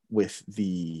with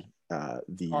the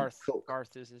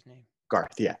Garth is his name.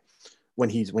 Garth, yeah. When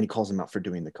he calls him out for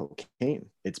doing the cocaine,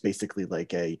 it's basically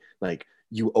like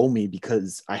you owe me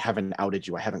because I haven't outed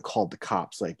you, I haven't called the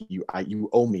cops, like you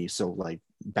owe me, so like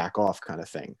back off kind of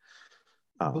thing.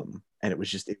 And it was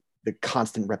just the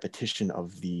constant repetition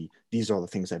of these are all the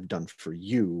things I've done for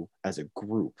you as a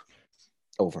group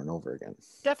over and over again.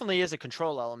 Definitely is a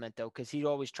control element though, because he'd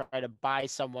always try to buy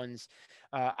someone's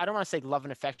I don't want to say love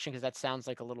and affection because that sounds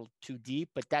like a little too deep,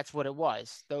 but that's what it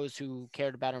was. Those who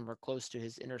cared about him were close to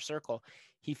his inner circle.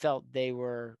 He felt they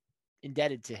were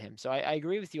indebted to him. So I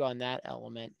agree with you on that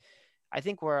element. I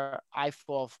think where I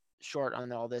fall short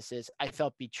on all this is I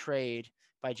felt betrayed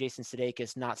by Jason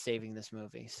Sudeikis not saving this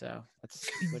movie. So that's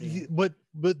but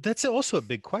that's also a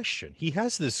big question. He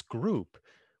has this group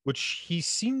which he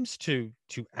seems to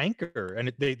anchor,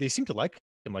 and they seem to like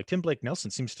him. Like Tim Blake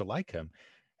Nelson seems to like him,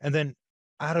 and then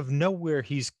out of nowhere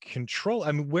he's control.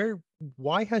 I mean,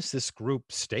 why has this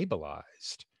group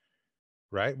stabilized?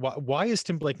 Right? Why is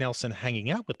Tim Blake Nelson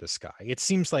hanging out with this guy? It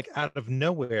seems like out of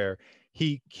nowhere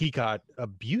he got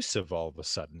abusive all of a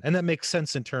sudden, and that makes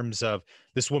sense in terms of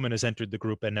this woman has entered the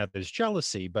group and now there's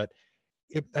jealousy. But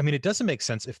I mean, it doesn't make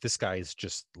sense if this guy is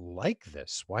just like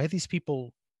this. Why are these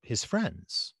people his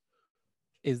friends?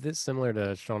 Is this similar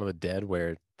to Shaun of the Dead,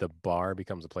 where the bar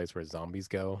becomes a place where zombies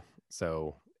go?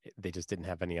 So they just didn't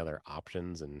have any other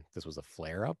options, and this was a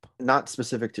flare up? Not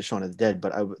specific to Shaun of the Dead,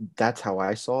 but that's how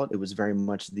I saw it. It was very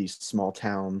much the small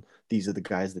town. These are the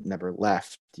guys that never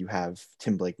left. You have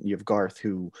Tim Blake, you have Garth,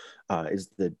 who is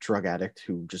the drug addict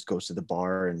who just goes to the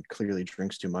bar and clearly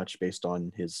drinks too much based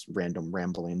on his random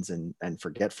ramblings and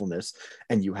forgetfulness.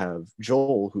 And you have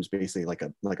Joel, who's basically like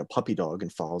a puppy dog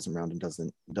and follows him around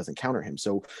and doesn't counter him.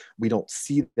 So we don't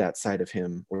see that side of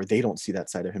him, or they don't see that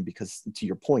side of him, because to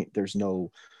your point, there's no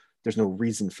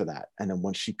reason for that. And then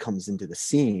once she comes into the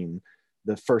scene,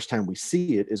 the first time we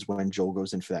see it is when Joel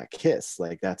goes in for that kiss.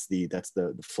 Like that's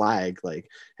the flag, like,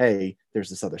 hey, there's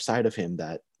this other side of him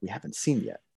that we haven't seen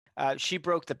yet. She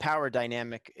broke the power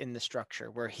dynamic in the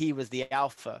structure where he was the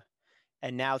alpha,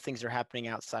 and now things are happening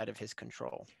outside of his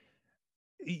control.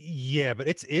 Yeah, but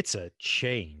it's a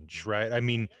change, right? I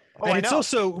mean, and it's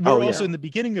also we're also in the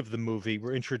beginning of the movie,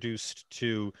 we're introduced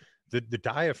to the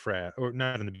diaphragm, or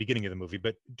not in the beginning of the movie,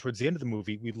 but towards the end of the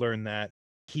movie, we learn that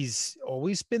he's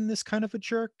always been this kind of a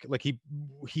jerk. Like he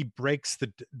breaks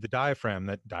the diaphragm.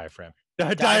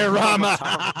 Diorama.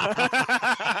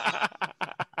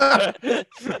 I didn't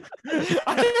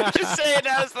just say it.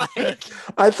 I was like,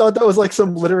 I thought that was like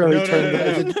some literary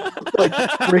term, No.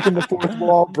 like breaking the fourth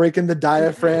wall, breaking the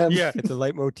diaphragm. Yeah, It's a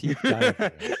leitmotif.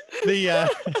 Diaphragm.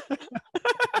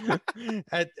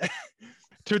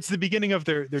 Towards the beginning of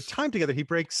their time together, he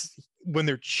breaks, when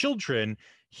they're children,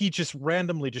 he just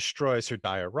randomly destroys her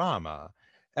diorama.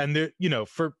 And they're,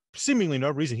 for seemingly no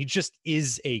reason, he just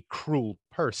is a cruel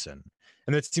person.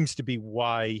 And that seems to be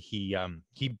why he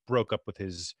broke up with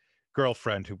his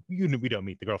girlfriend, who we don't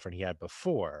meet the girlfriend he had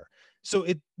before. So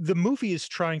the movie is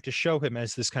trying to show him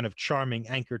as this kind of charming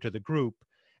anchor to the group,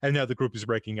 and now the group is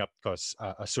breaking up because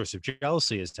a source of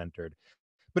jealousy has entered.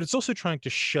 But it's also trying to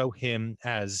show him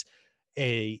as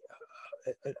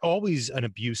always an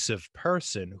abusive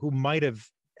person who might have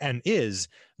and is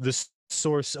the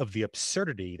source of the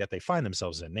absurdity that they find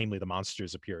themselves in, namely the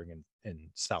monsters appearing in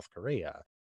South Korea.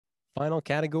 Final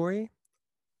category.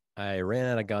 I ran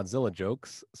out of Godzilla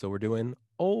jokes, so we're doing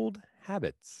old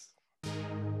habits.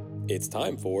 It's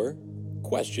time for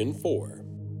question 4.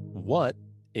 What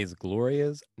is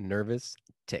Gloria's nervous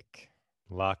tick?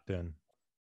 Locked in.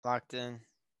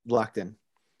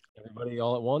 Everybody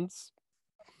all at once?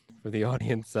 For the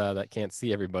audience that can't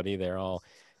see everybody, they're all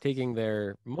taking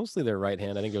mostly their right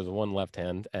hand, I think it was one left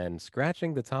hand, and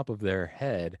scratching the top of their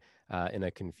head in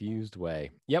a confused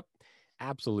way. Yep,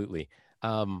 absolutely.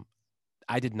 Um,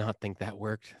 I did not think that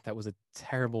worked. That was a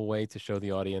terrible way to show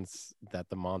the audience that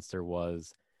the monster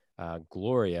was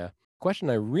Gloria. Question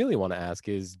I really want to ask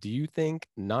is, do you think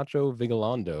Nacho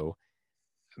Vigalondo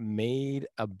made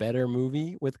a better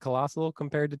movie with Colossal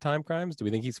compared to Time Crimes? Do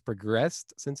we think he's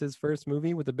progressed since his first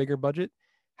movie with a bigger budget?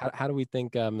 How do we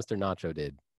think Mr. Nacho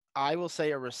did? I will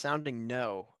say a resounding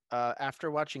no.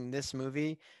 After watching this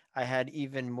movie, I had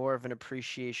even more of an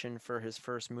appreciation for his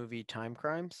first movie, Time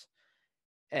Crimes.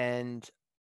 And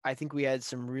I think we had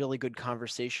some really good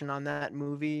conversation on that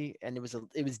movie, and it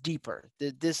was deeper.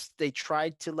 This they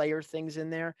tried to layer things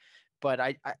in there, but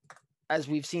I as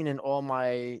we've seen in all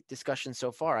my discussions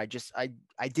so far, I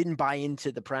didn't buy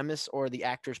into the premise or the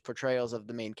actors' portrayals of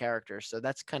the main characters. So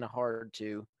that's kind of hard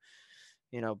to,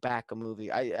 back a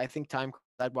movie. I think Time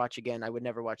I'd watch again. I would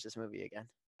never watch this movie again.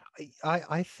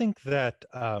 I think that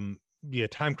yeah,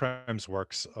 Time Crimes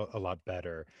works a lot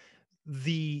better.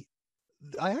 The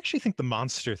I actually think the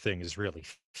monster thing is really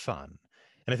fun,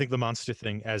 and I think the monster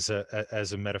thing as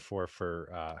a metaphor for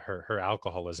her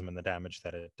alcoholism and the damage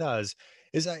that it does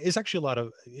is actually a lot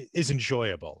of is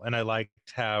enjoyable, and I liked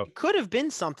how. It could have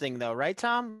been something though, right,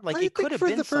 Tom? Like I it could think have for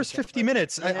been the first something. 50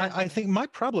 minutes, Yeah. I think my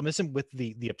problem isn't with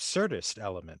the absurdist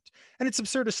element, and it's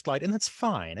absurdist light, and that's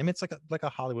fine. I mean, it's like a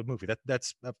Hollywood movie.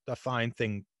 That's a fine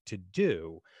thing to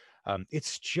do.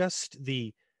 It's just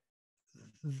the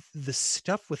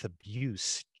stuff with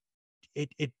abuse.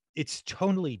 It's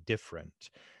totally different.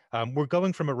 We're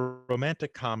going from a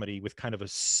romantic comedy with kind of a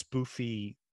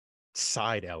spoofy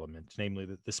side element, namely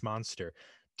this monster,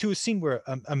 to a scene where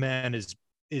a man is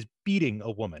beating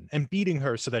a woman and beating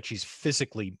her so that she's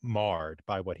physically marred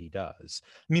by what he does.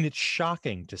 I mean, it's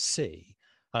shocking to see.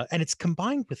 And it's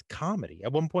combined with comedy.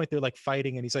 At one point, they're like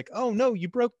fighting, and he's like, "Oh no, you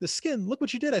broke the skin! Look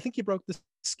what you did! I think you broke the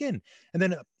skin." And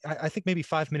then I think maybe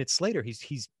 5 minutes later,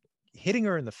 he's hitting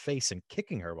her in the face and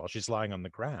kicking her while she's lying on the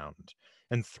ground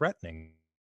and threatening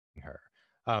her.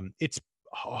 It's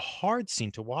a hard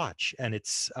scene to watch, and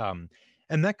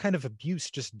and that kind of abuse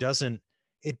just doesn't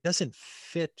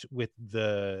fit with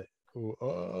the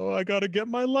oh, I gotta get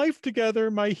my life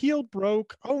together, my heel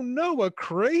broke, oh no, a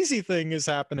crazy thing is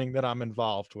happening that I'm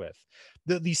involved with.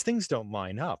 These things don't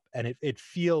line up, and it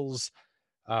feels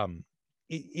um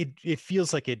it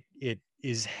feels like it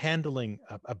is handling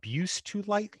abuse too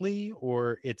lightly,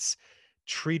 or it's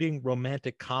treating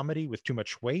romantic comedy with too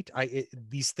much weight.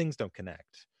 These things don't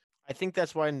connect. I think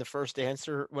that's why in the first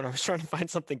answer, when I was trying to find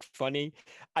something funny,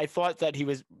 I thought that he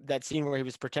was that scene where he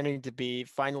was pretending to be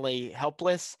finally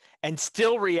helpless and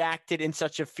still reacted in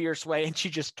such a fierce way, and she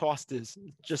just tossed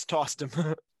him.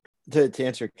 To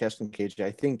answer your question, KJ,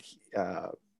 I think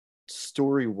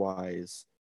story wise,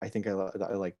 I think I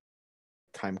like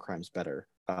Time Crimes better.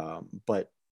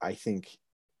 But I think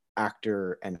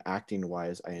actor and acting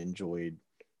wise, I enjoyed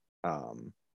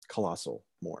Colossal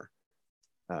more.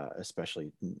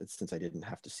 Especially since I didn't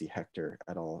have to see Hector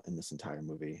at all in this entire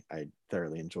movie. I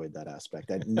thoroughly enjoyed that aspect.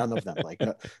 None of them,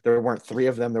 there weren't three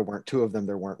of them, there weren't two of them,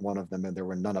 there weren't one of them, and there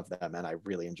were none of them, and I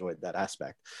really enjoyed that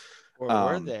aspect. Or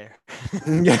were there?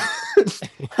 Yeah.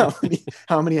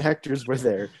 how many Hectors were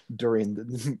there during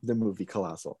the movie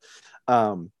Colossal?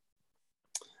 But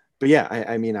yeah,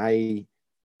 I mean, I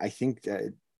think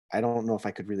that I don't know if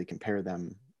I could really compare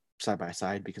them side by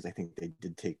side, because I think they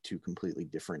did take two completely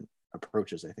different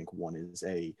approaches. I think one is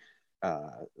it's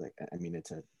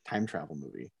a time travel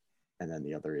movie, and then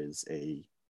the other is a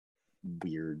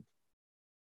weird,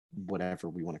 whatever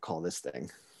we want to call this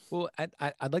thing. Well,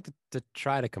 I'd like to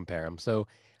try to compare them. So,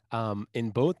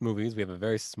 in both movies, we have a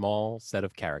very small set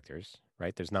of characters,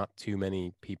 right? There's not too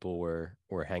many people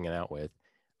we're hanging out with.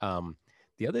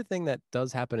 The other thing that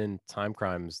does happen in Time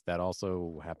Crimes that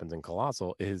also happens in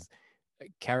Colossal is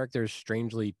characters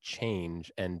strangely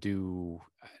change and do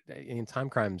in Time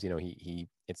Crimes. He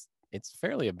it's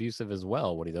fairly abusive as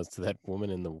well what he does to that woman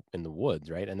in the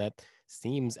woods, right? And that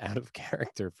seems out of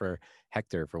character for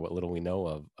Hector for what little we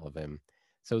know of him.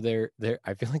 So there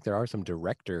I feel like there are some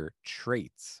director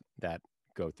traits that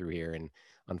go through here and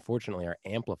unfortunately are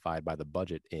amplified by the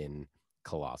budget in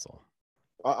Colossal.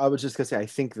 I was just gonna say, I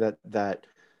think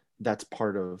that's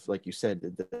part of, like you said,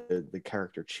 the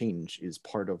character change is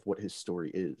part of what his story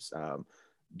is.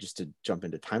 Just to jump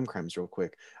into Time Crimes real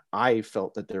quick, I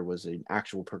felt that there was an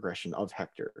actual progression of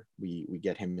Hector. We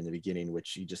get him in the beginning,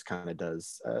 which he just kind of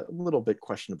does a little bit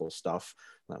questionable stuff.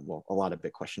 Well, a lot of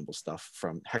bit questionable stuff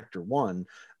from Hector 1,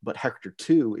 but Hector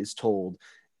 2 is told,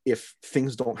 if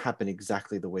things don't happen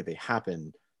exactly the way they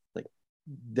happen, like,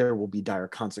 there will be dire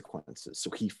consequences.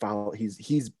 So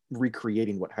he's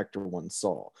recreating what Hector once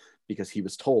saw, because he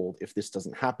was told if this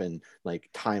doesn't happen, like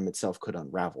time itself could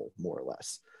unravel, more or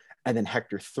less. And then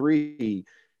Hector 3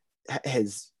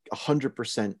 has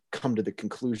 100% come to the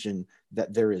conclusion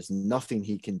that there is nothing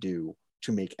he can do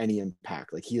to make any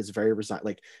impact. Like he is very resigned.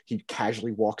 Like he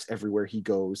casually walks everywhere he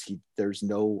goes. There's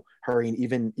no hurrying.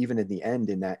 Even in the end,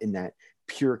 in that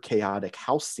pure chaotic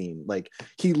house scene, like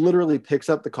he literally picks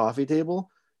up the coffee table,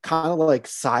 kind of like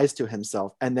sighs to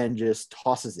himself, and then just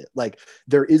tosses it. Like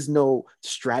there is no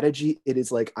strategy. It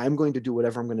is like, I'm going to do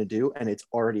whatever I'm going to do, and it's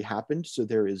already happened, so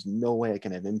there is no way I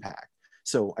can have impact.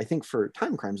 So I think for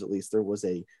Time Crimes, at least, there was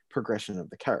a progression of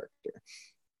the character.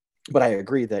 But I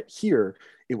agree that here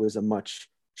it was a much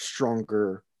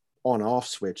stronger on-off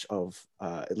switch of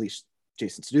at least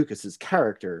Jason Sudeikis'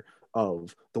 character,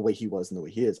 of the way he was and the way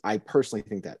he is. I personally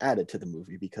think that added to the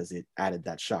movie, because it added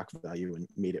that shock value and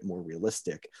made it more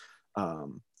realistic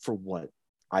for what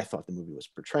I thought the movie was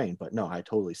portraying. But no, I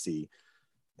totally see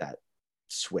that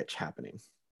switch happening.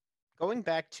 Going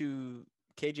back to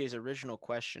KJ's original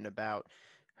question about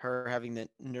her having the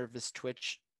nervous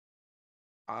twitch,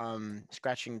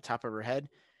 scratching the top of her head,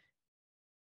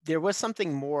 there was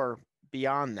something more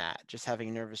beyond that, just having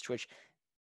a nervous twitch.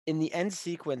 In the end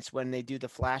sequence, when they do the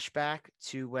flashback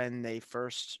to when they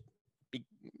first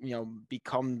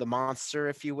become the monster,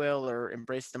 if you will, or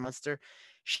embrace the monster,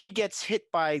 she gets hit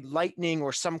by lightning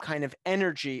or some kind of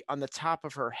energy on the top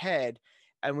of her head,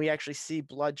 and we actually see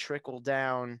blood trickle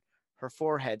down her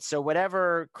forehead. So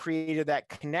whatever created that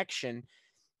connection,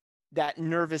 that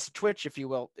nervous twitch, if you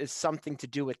will, is something to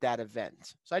do with that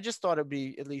event. So I just thought it'd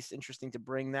be at least interesting to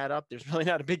bring that up. There's really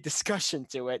not a big discussion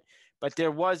to it, but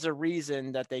there was a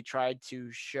reason that they tried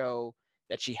to show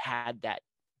that she had that,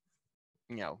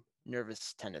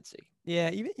 nervous tendency. Yeah,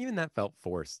 even that felt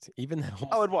forced. Even that whole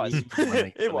Oh, it was. scene when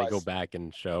they, It when they go was. back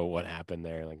and show what happened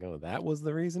there, like, oh, that was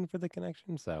the reason for the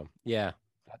connection. So yeah,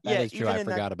 that Yeah, is true. even I in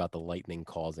that- forgot about the lightning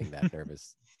causing that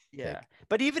nervous. Yeah, tick.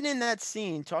 but even in that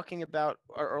scene, talking about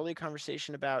our early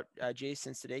conversation about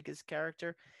Jason Sudeikis'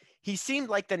 character, he seemed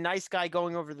like the nice guy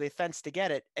going over the fence to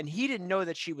get it, and he didn't know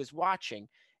that she was watching.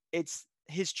 It's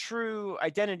his true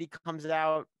identity comes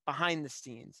out behind the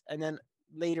scenes, and then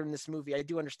later in this movie, I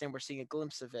do understand we're seeing a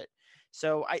glimpse of it.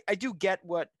 So I do get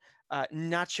what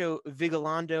Nacho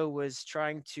Vigalondo was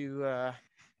trying to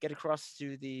get across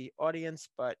to the audience,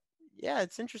 but yeah,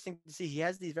 it's interesting to see he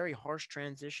has these very harsh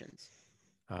transitions.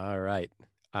 All right.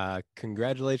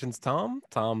 Congratulations, Tom.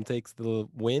 Tom takes the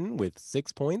win with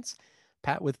 6 points,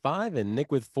 Pat with 5, and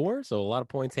Nick with 4. So a lot of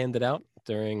points handed out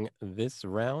during this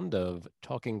round of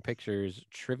Talking Pictures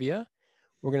trivia.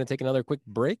 We're going to take another quick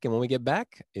break, and when we get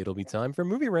back, it'll be time for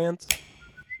Movie Rant.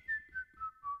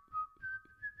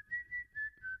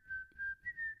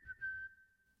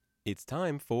 It's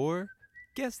time for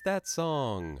Guess That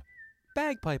Song,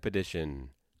 Bagpipe Edition.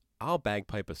 I'll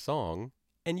bagpipe a song,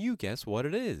 and you guess what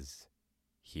it is.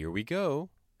 Here we go.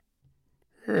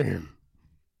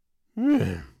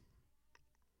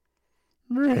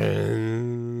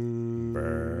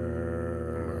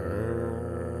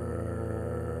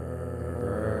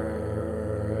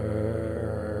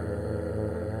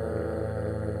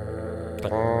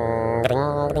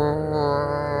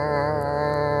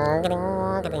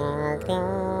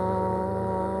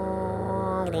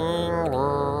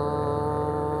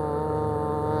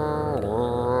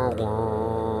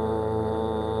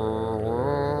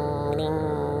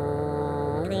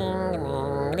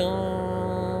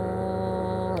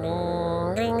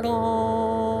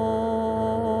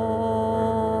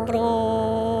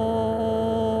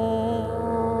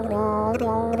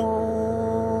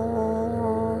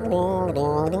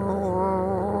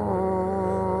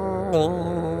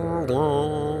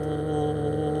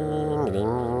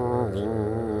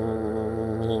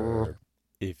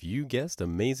 If you guessed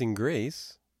Amazing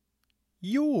Grace,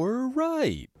 you're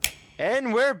right.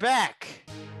 And we're back.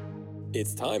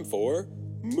 It's time for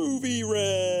Movie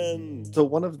Rant. So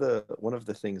one of the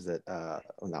things that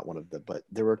well, not one of the, but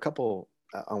there were a couple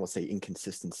I won't say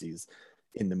inconsistencies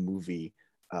in the movie,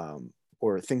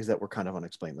 or things that were kind of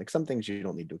unexplained. Like some things you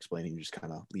don't need to explain and you just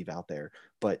kind of leave out there.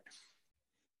 But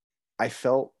I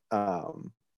felt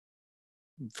from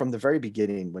the very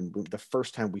beginning, when the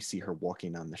first time we see her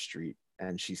walking down the street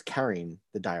and she's carrying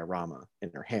the diorama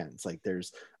in her hands, like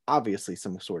there's obviously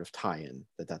some sort of tie-in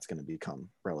that's going to become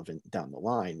relevant down the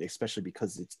line, especially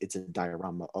because it's a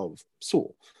diorama of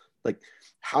Sewell. Like,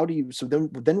 how do you? So then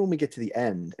when we get to the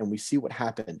end and we see what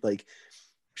happened, like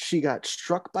she got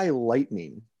struck by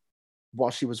lightning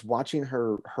while she was watching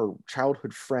her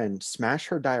childhood friend smash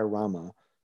her diorama,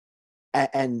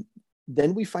 and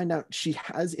then we find out she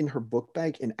has in her book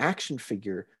bag an action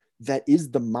figure that is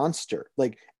the monster.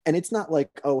 Like, and it's not like,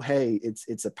 oh, hey,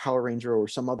 it's a Power Ranger or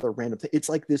some other random thing. It's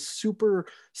like this super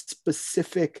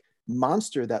specific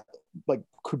monster that like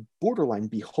could borderline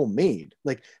be homemade.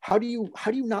 Like, how do you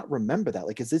not remember that?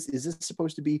 Like, is this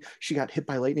supposed to be she got hit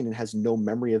by lightning and has no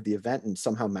memory of the event and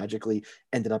somehow magically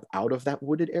ended up out of that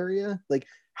wooded area? Like,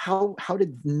 how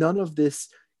did none of this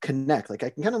connect? Like, I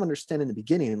can kind of understand in the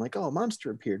beginning, like, oh, a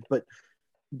monster appeared, but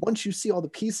once you see all the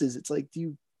pieces, it's like, do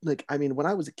you like? I mean, when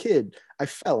I was a kid, I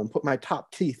fell and put my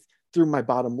top teeth through my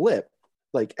bottom lip,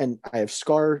 like, and I have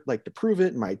scar like to prove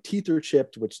it. And my teeth are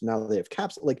chipped, which now they have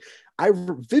caps. Like, I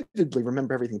vividly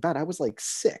remember everything about it. I was like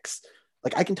 6.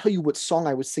 Like, I can tell you what song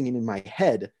I was singing in my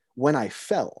head when I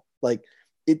fell. Like,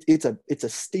 it's a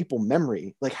staple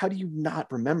memory. Like, how do you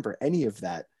not remember any of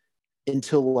that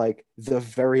until like the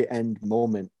very end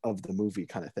moment of the movie,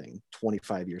 kind of thing,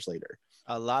 25 years later?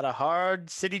 A lot of hard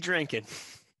city drinking.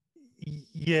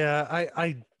 Yeah,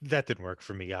 I that didn't work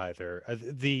for me either.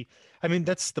 I mean,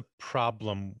 that's the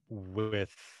problem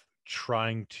with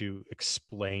trying to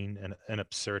explain an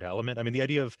absurd element. I mean, the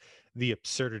idea of the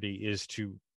absurdity is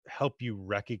to help you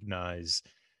recognize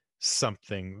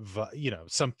something,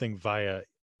 something via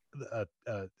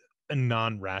a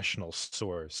non-rational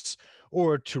source,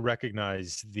 or to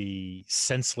recognize the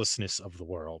senselessness of the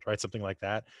world, right? Something like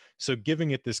that. So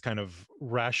giving it this kind of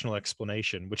rational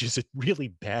explanation, which is a really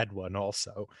bad one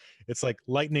also. It's like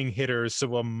lightning hit her,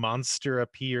 so a monster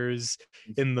appears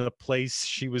in the place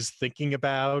she was thinking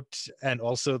about, and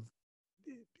also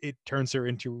it turns her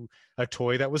into a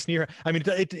toy that was near her. I mean,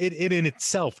 it in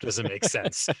itself doesn't make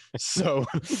sense. So,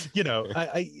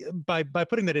 by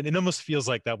putting that in, it almost feels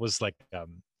like that was like,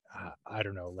 I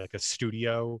don't know, like a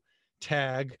studio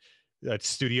tag, a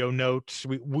studio note.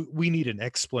 We need an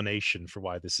explanation for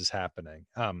why this is happening.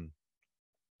 And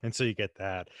so you get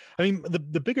that. I mean,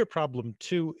 the bigger problem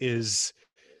too is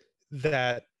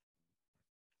that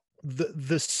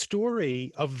the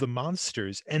story of the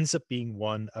monsters ends up being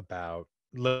one about,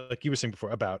 like you were saying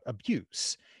before, about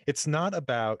abuse. It's not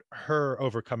about her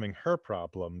overcoming her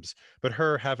problems, but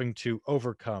her having to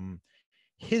overcome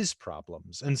his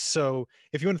problems. And so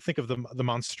if you want to think of the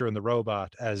monster and the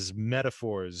robot as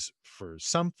metaphors for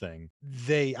something,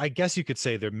 I guess you could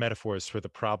say they're metaphors for the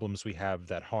problems we have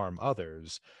that harm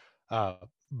others.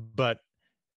 But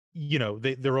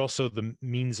they're also the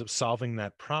means of solving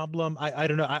that problem. I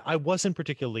don't know. I wasn't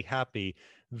particularly happy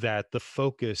that the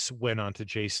focus went on to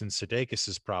Jason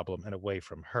Sudeikis's problem and away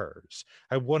from hers.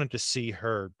 I wanted to see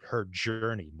her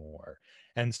journey more.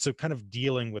 And so kind of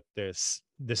dealing with this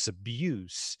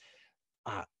abuse,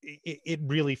 it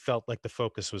really felt like the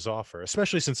focus was off her,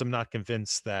 especially since I'm not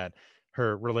convinced that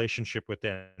her relationship with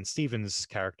Dan Stevens'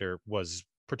 character was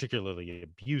particularly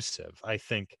abusive. I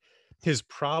think his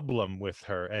problem with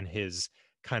her and his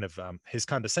kind of his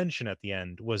condescension at the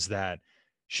end was that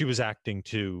she was acting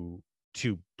too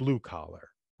blue collar,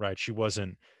 right? She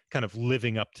wasn't kind of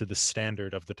living up to the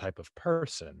standard of the type of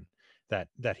person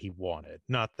that he wanted.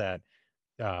 Not that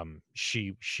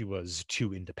she was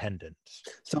too independent.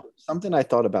 So something I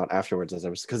thought about afterwards,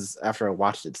 because after I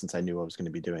watched it, since I knew I was going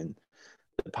to be doing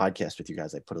the podcast with you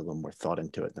guys, I put a little more thought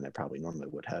into it than I probably normally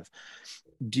would have.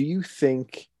 Do you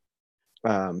think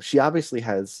she obviously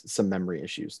has some memory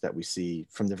issues that we see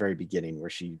from the very beginning, where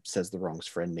she says the wrong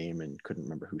friend name and couldn't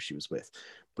remember who she was with?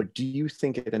 But do you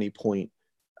think at any point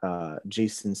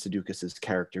Jason Sudeikis'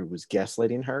 character was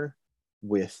gaslighting her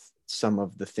with some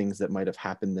of the things that might have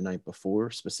happened the night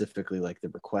before, specifically like the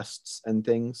requests and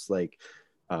things, like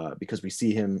because we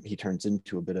see he turns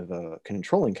into a bit of a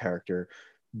controlling character?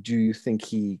 Do you think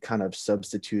he kind of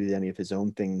substituted any of his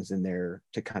own things in there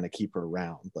to kind of keep her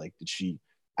around? Like, did she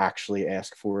actually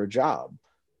ask for a job,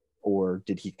 or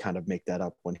did he kind of make that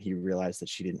up when he realized that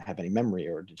she didn't have any memory,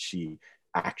 or did she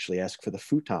actually ask for the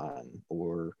futon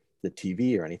or the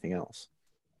TV or anything else?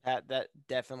 That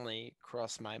definitely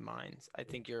crossed my mind. I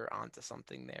think you're onto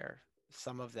something there.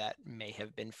 Some of that may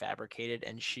have been fabricated,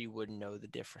 and she wouldn't know the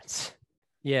difference.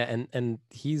 Yeah, and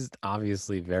he's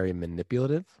obviously very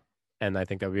manipulative, and I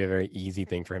think that would be a very easy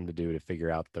thing for him to do, to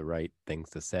figure out the right things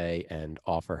to say and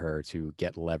offer her to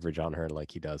get leverage on her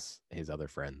like he does his other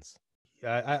friends.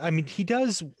 I mean, he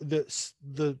does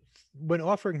the when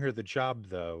offering her the job,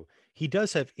 though, he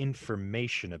does have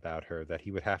information about her that he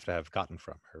would have to have gotten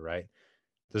from her, right?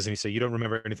 Doesn't he say, you don't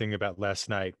remember anything about last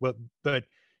night? Well, but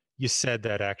you said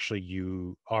that actually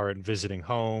you aren't visiting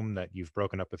home, that you've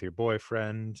broken up with your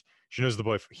boyfriend. He knows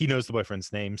the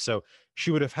boyfriend's name. So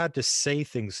she would have had to say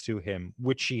things to him,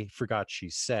 which she forgot she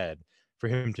said, for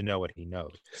him to know what he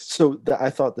knows. So I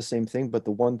thought the same thing, but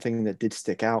the one thing that did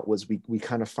stick out was we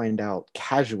kind of find out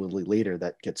casually later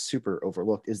that gets super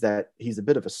overlooked is that he's a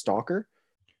bit of a stalker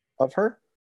of her.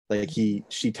 Like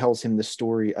she tells him the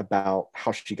story about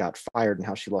how she got fired and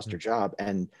how she lost her job,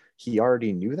 and he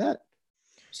already knew that.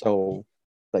 So,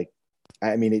 like,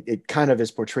 I mean, it kind of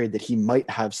is portrayed that he might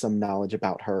have some knowledge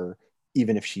about her,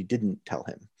 even if she didn't tell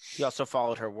him. He also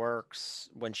followed her works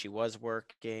when she was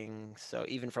working, so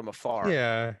even from afar.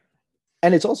 Yeah.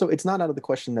 And it's not out of the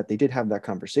question that they did have that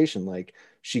conversation. Like,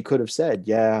 she could have said,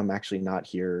 yeah, I'm actually not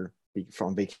here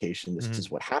from vacation. This is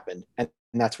what happened. And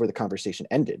that's where the conversation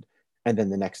ended. And then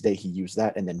the next day he used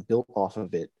that and then built off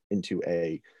of it into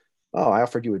oh, I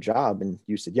offered you a job and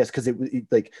you said yes. Because it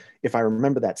like, if I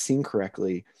remember that scene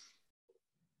correctly,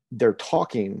 they're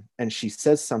talking and she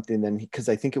says something then, because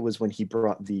I think it was when he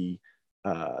brought the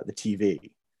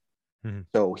TV.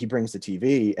 So he brings the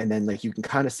TV and then like you can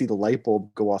kind of see the light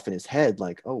bulb go off in his head,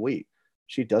 like, oh wait,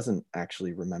 she doesn't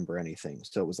actually remember anything.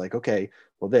 So it was like, okay,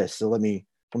 well so let me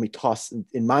toss,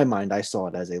 in my mind I saw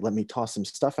it as let me toss some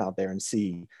stuff out there and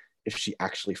see if she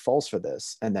actually falls for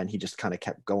this. And then he just kind of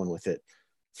kept going with it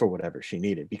for whatever she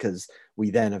needed, because we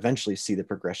then eventually see the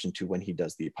progression to when he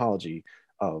does the apology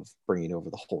of bringing over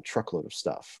the whole truckload of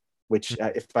stuff, which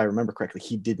if I remember correctly,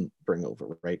 he didn't bring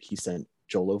over, right? He sent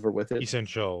Joel over with it. He sent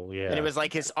Joel, yeah. And it was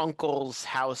like his uncle's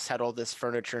house had all this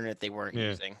furniture in it they weren't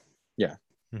using. Yeah.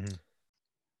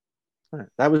 Right.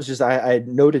 That was just, I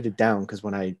noted it down because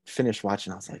when I finished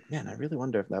watching, I was like, man, I really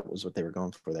wonder if that was what they were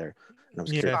going for there. And I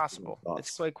was curious. Possible.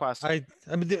 It's quite possible.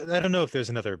 I mean, I don't know if there's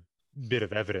another bit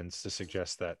of evidence to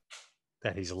suggest that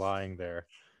he's lying there.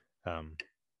 That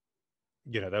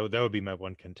would be my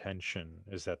one contention,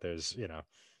 is that there's,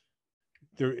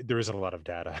 there isn't a lot of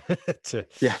data to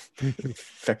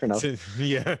fair enough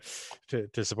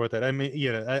to support that. I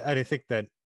mean, I think that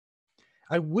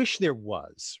I wish there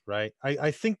was, right?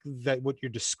 I think that what you're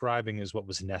describing is what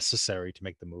was necessary to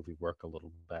make the movie work a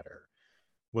little better,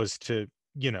 was to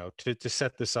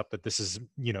set this up that this is,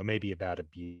 maybe about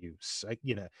abuse.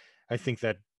 I think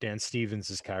that Dan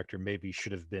Stevens' character maybe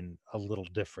should have been a little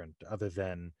different, other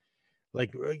than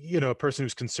like, a person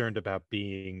who's concerned about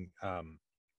being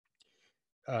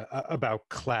about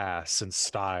class and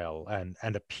style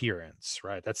and appearance,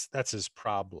 right? That's his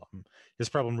problem. His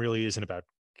problem really isn't about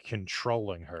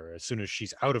controlling her. As soon as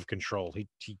she's out of control, he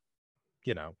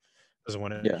doesn't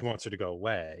want to, he wants her to go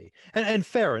away, and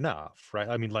fair enough, right?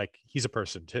 I mean, like, he's a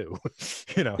person too.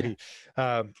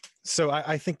 So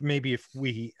I think maybe if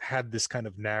we had this kind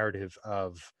of narrative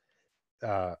of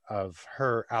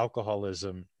her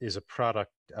alcoholism is a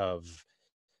product of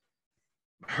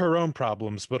her own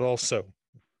problems, but also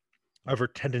of her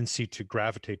tendency to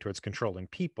gravitate towards controlling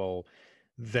people,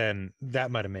 then that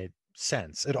might have made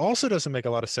sense. It also doesn't make a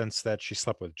lot of sense that she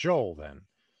slept with Joel then,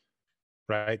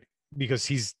 right? Because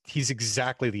he's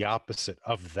exactly the opposite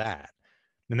of that,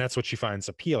 and that's what she finds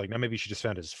appealing. Now maybe she just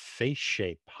found his face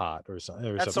shape hot or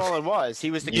something. That's all it was.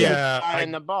 He was the guy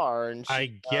in the bar, and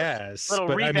I guess little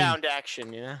rebound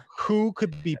action. Who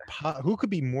could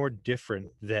be more different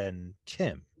than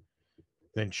Tim?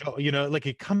 Than Joel? Like,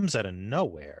 it comes out of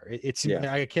nowhere. It's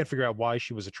I can't figure out why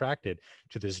she was attracted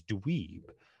to this dweeb.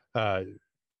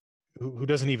 Who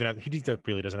doesn't even have, he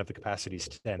really doesn't have the capacity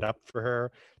to stand up for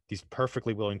her. He's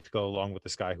perfectly willing to go along with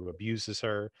this guy who abuses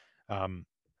her.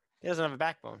 He doesn't have a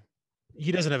backbone.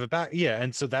 He doesn't have a back. Yeah.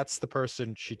 And so that's the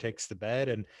person she takes to bed,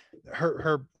 and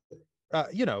her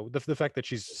the fact that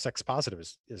she's sex positive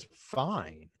is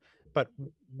fine. But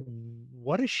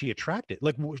what is she attracted?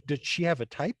 Like, did she have a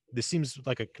type? This seems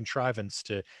like a contrivance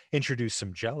to introduce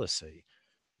some jealousy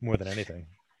more than anything.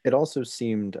 It also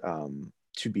seemed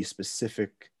to be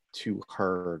specific to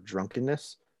her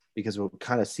drunkenness, because what we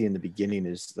kind of see in the beginning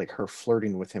is like her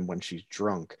flirting with him when she's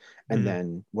drunk, and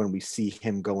then when we see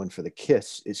him going for the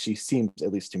kiss, she seems,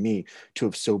 at least to me, to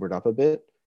have sobered up a bit,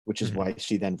 which is why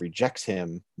she then rejects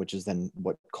him, which is then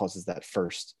what causes that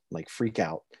first like freak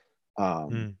out.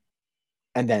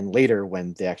 And then later,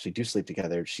 when they actually do sleep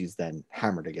together, she's then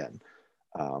hammered again.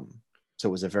 So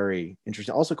it was a very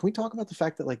interesting. Also, can we talk about the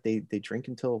fact that like they drink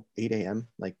until 8 a.m.?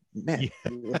 Like, man,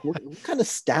 what kind of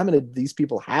stamina do these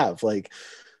people have? Like,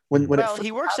 when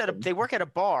he works they work at a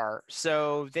bar,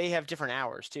 so they have different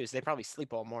hours too. So they probably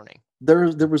sleep all morning. There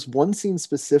was one scene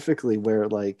specifically where,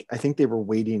 like, I think they were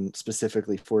waiting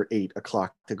specifically for 8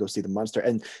 o'clock to go see the monster,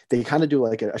 and they kind of do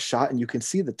like a shot, and you can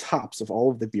see the tops of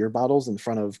all of the beer bottles in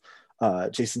front of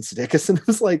Jason Sudeikis, and it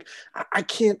was like, I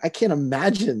can't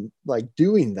imagine like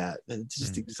doing that. It's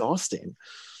just exhausting.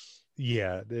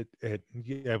 Yeah,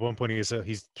 at one point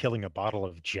he's killing a bottle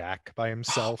of Jack by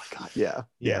himself. Oh my God,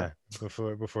 yeah.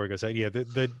 Before he goes out. Yeah,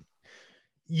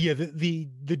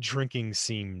 the drinking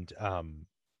seemed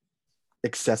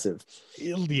Excessive.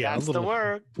 yeah, That's a little, the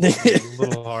word. a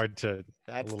little hard to.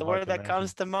 That's little the hard word to that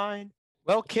comes to mind.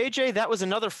 Well, KJ, that was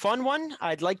another fun one.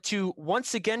 I'd like to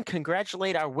once again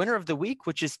congratulate our winner of the week,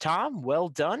 which is Tom. Well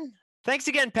done. Thanks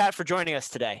again, Pat, for joining us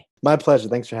today. My pleasure.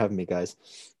 Thanks for having me, guys.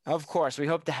 Of course, we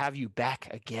hope to have you back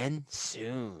again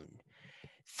soon.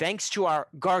 Thanks to our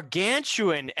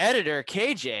gargantuan editor,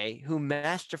 KJ, who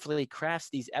masterfully crafts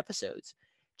these episodes.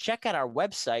 Check out our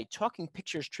website,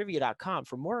 talkingpicturestrivia.com,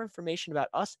 for more information about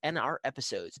us and our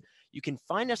episodes. You can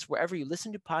find us wherever you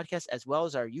listen to podcasts, as well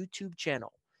as our YouTube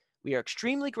channel. We are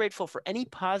extremely grateful for any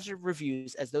positive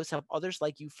reviews, as those help others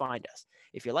like you find us.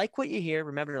 If you like what you hear,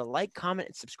 remember to like, comment,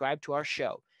 and subscribe to our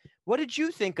show. What did you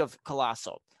think of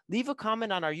Colossal? Leave a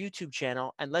comment on our YouTube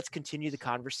channel, and let's continue the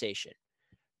conversation.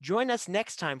 Join us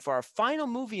next time for our final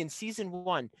movie in season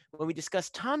 1, when we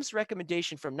discuss Tom's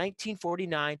recommendation from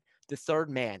 1949, The Third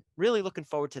Man. Really looking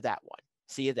forward to that one.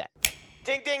 See you then.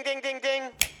 Ding, ding, ding, ding, ding.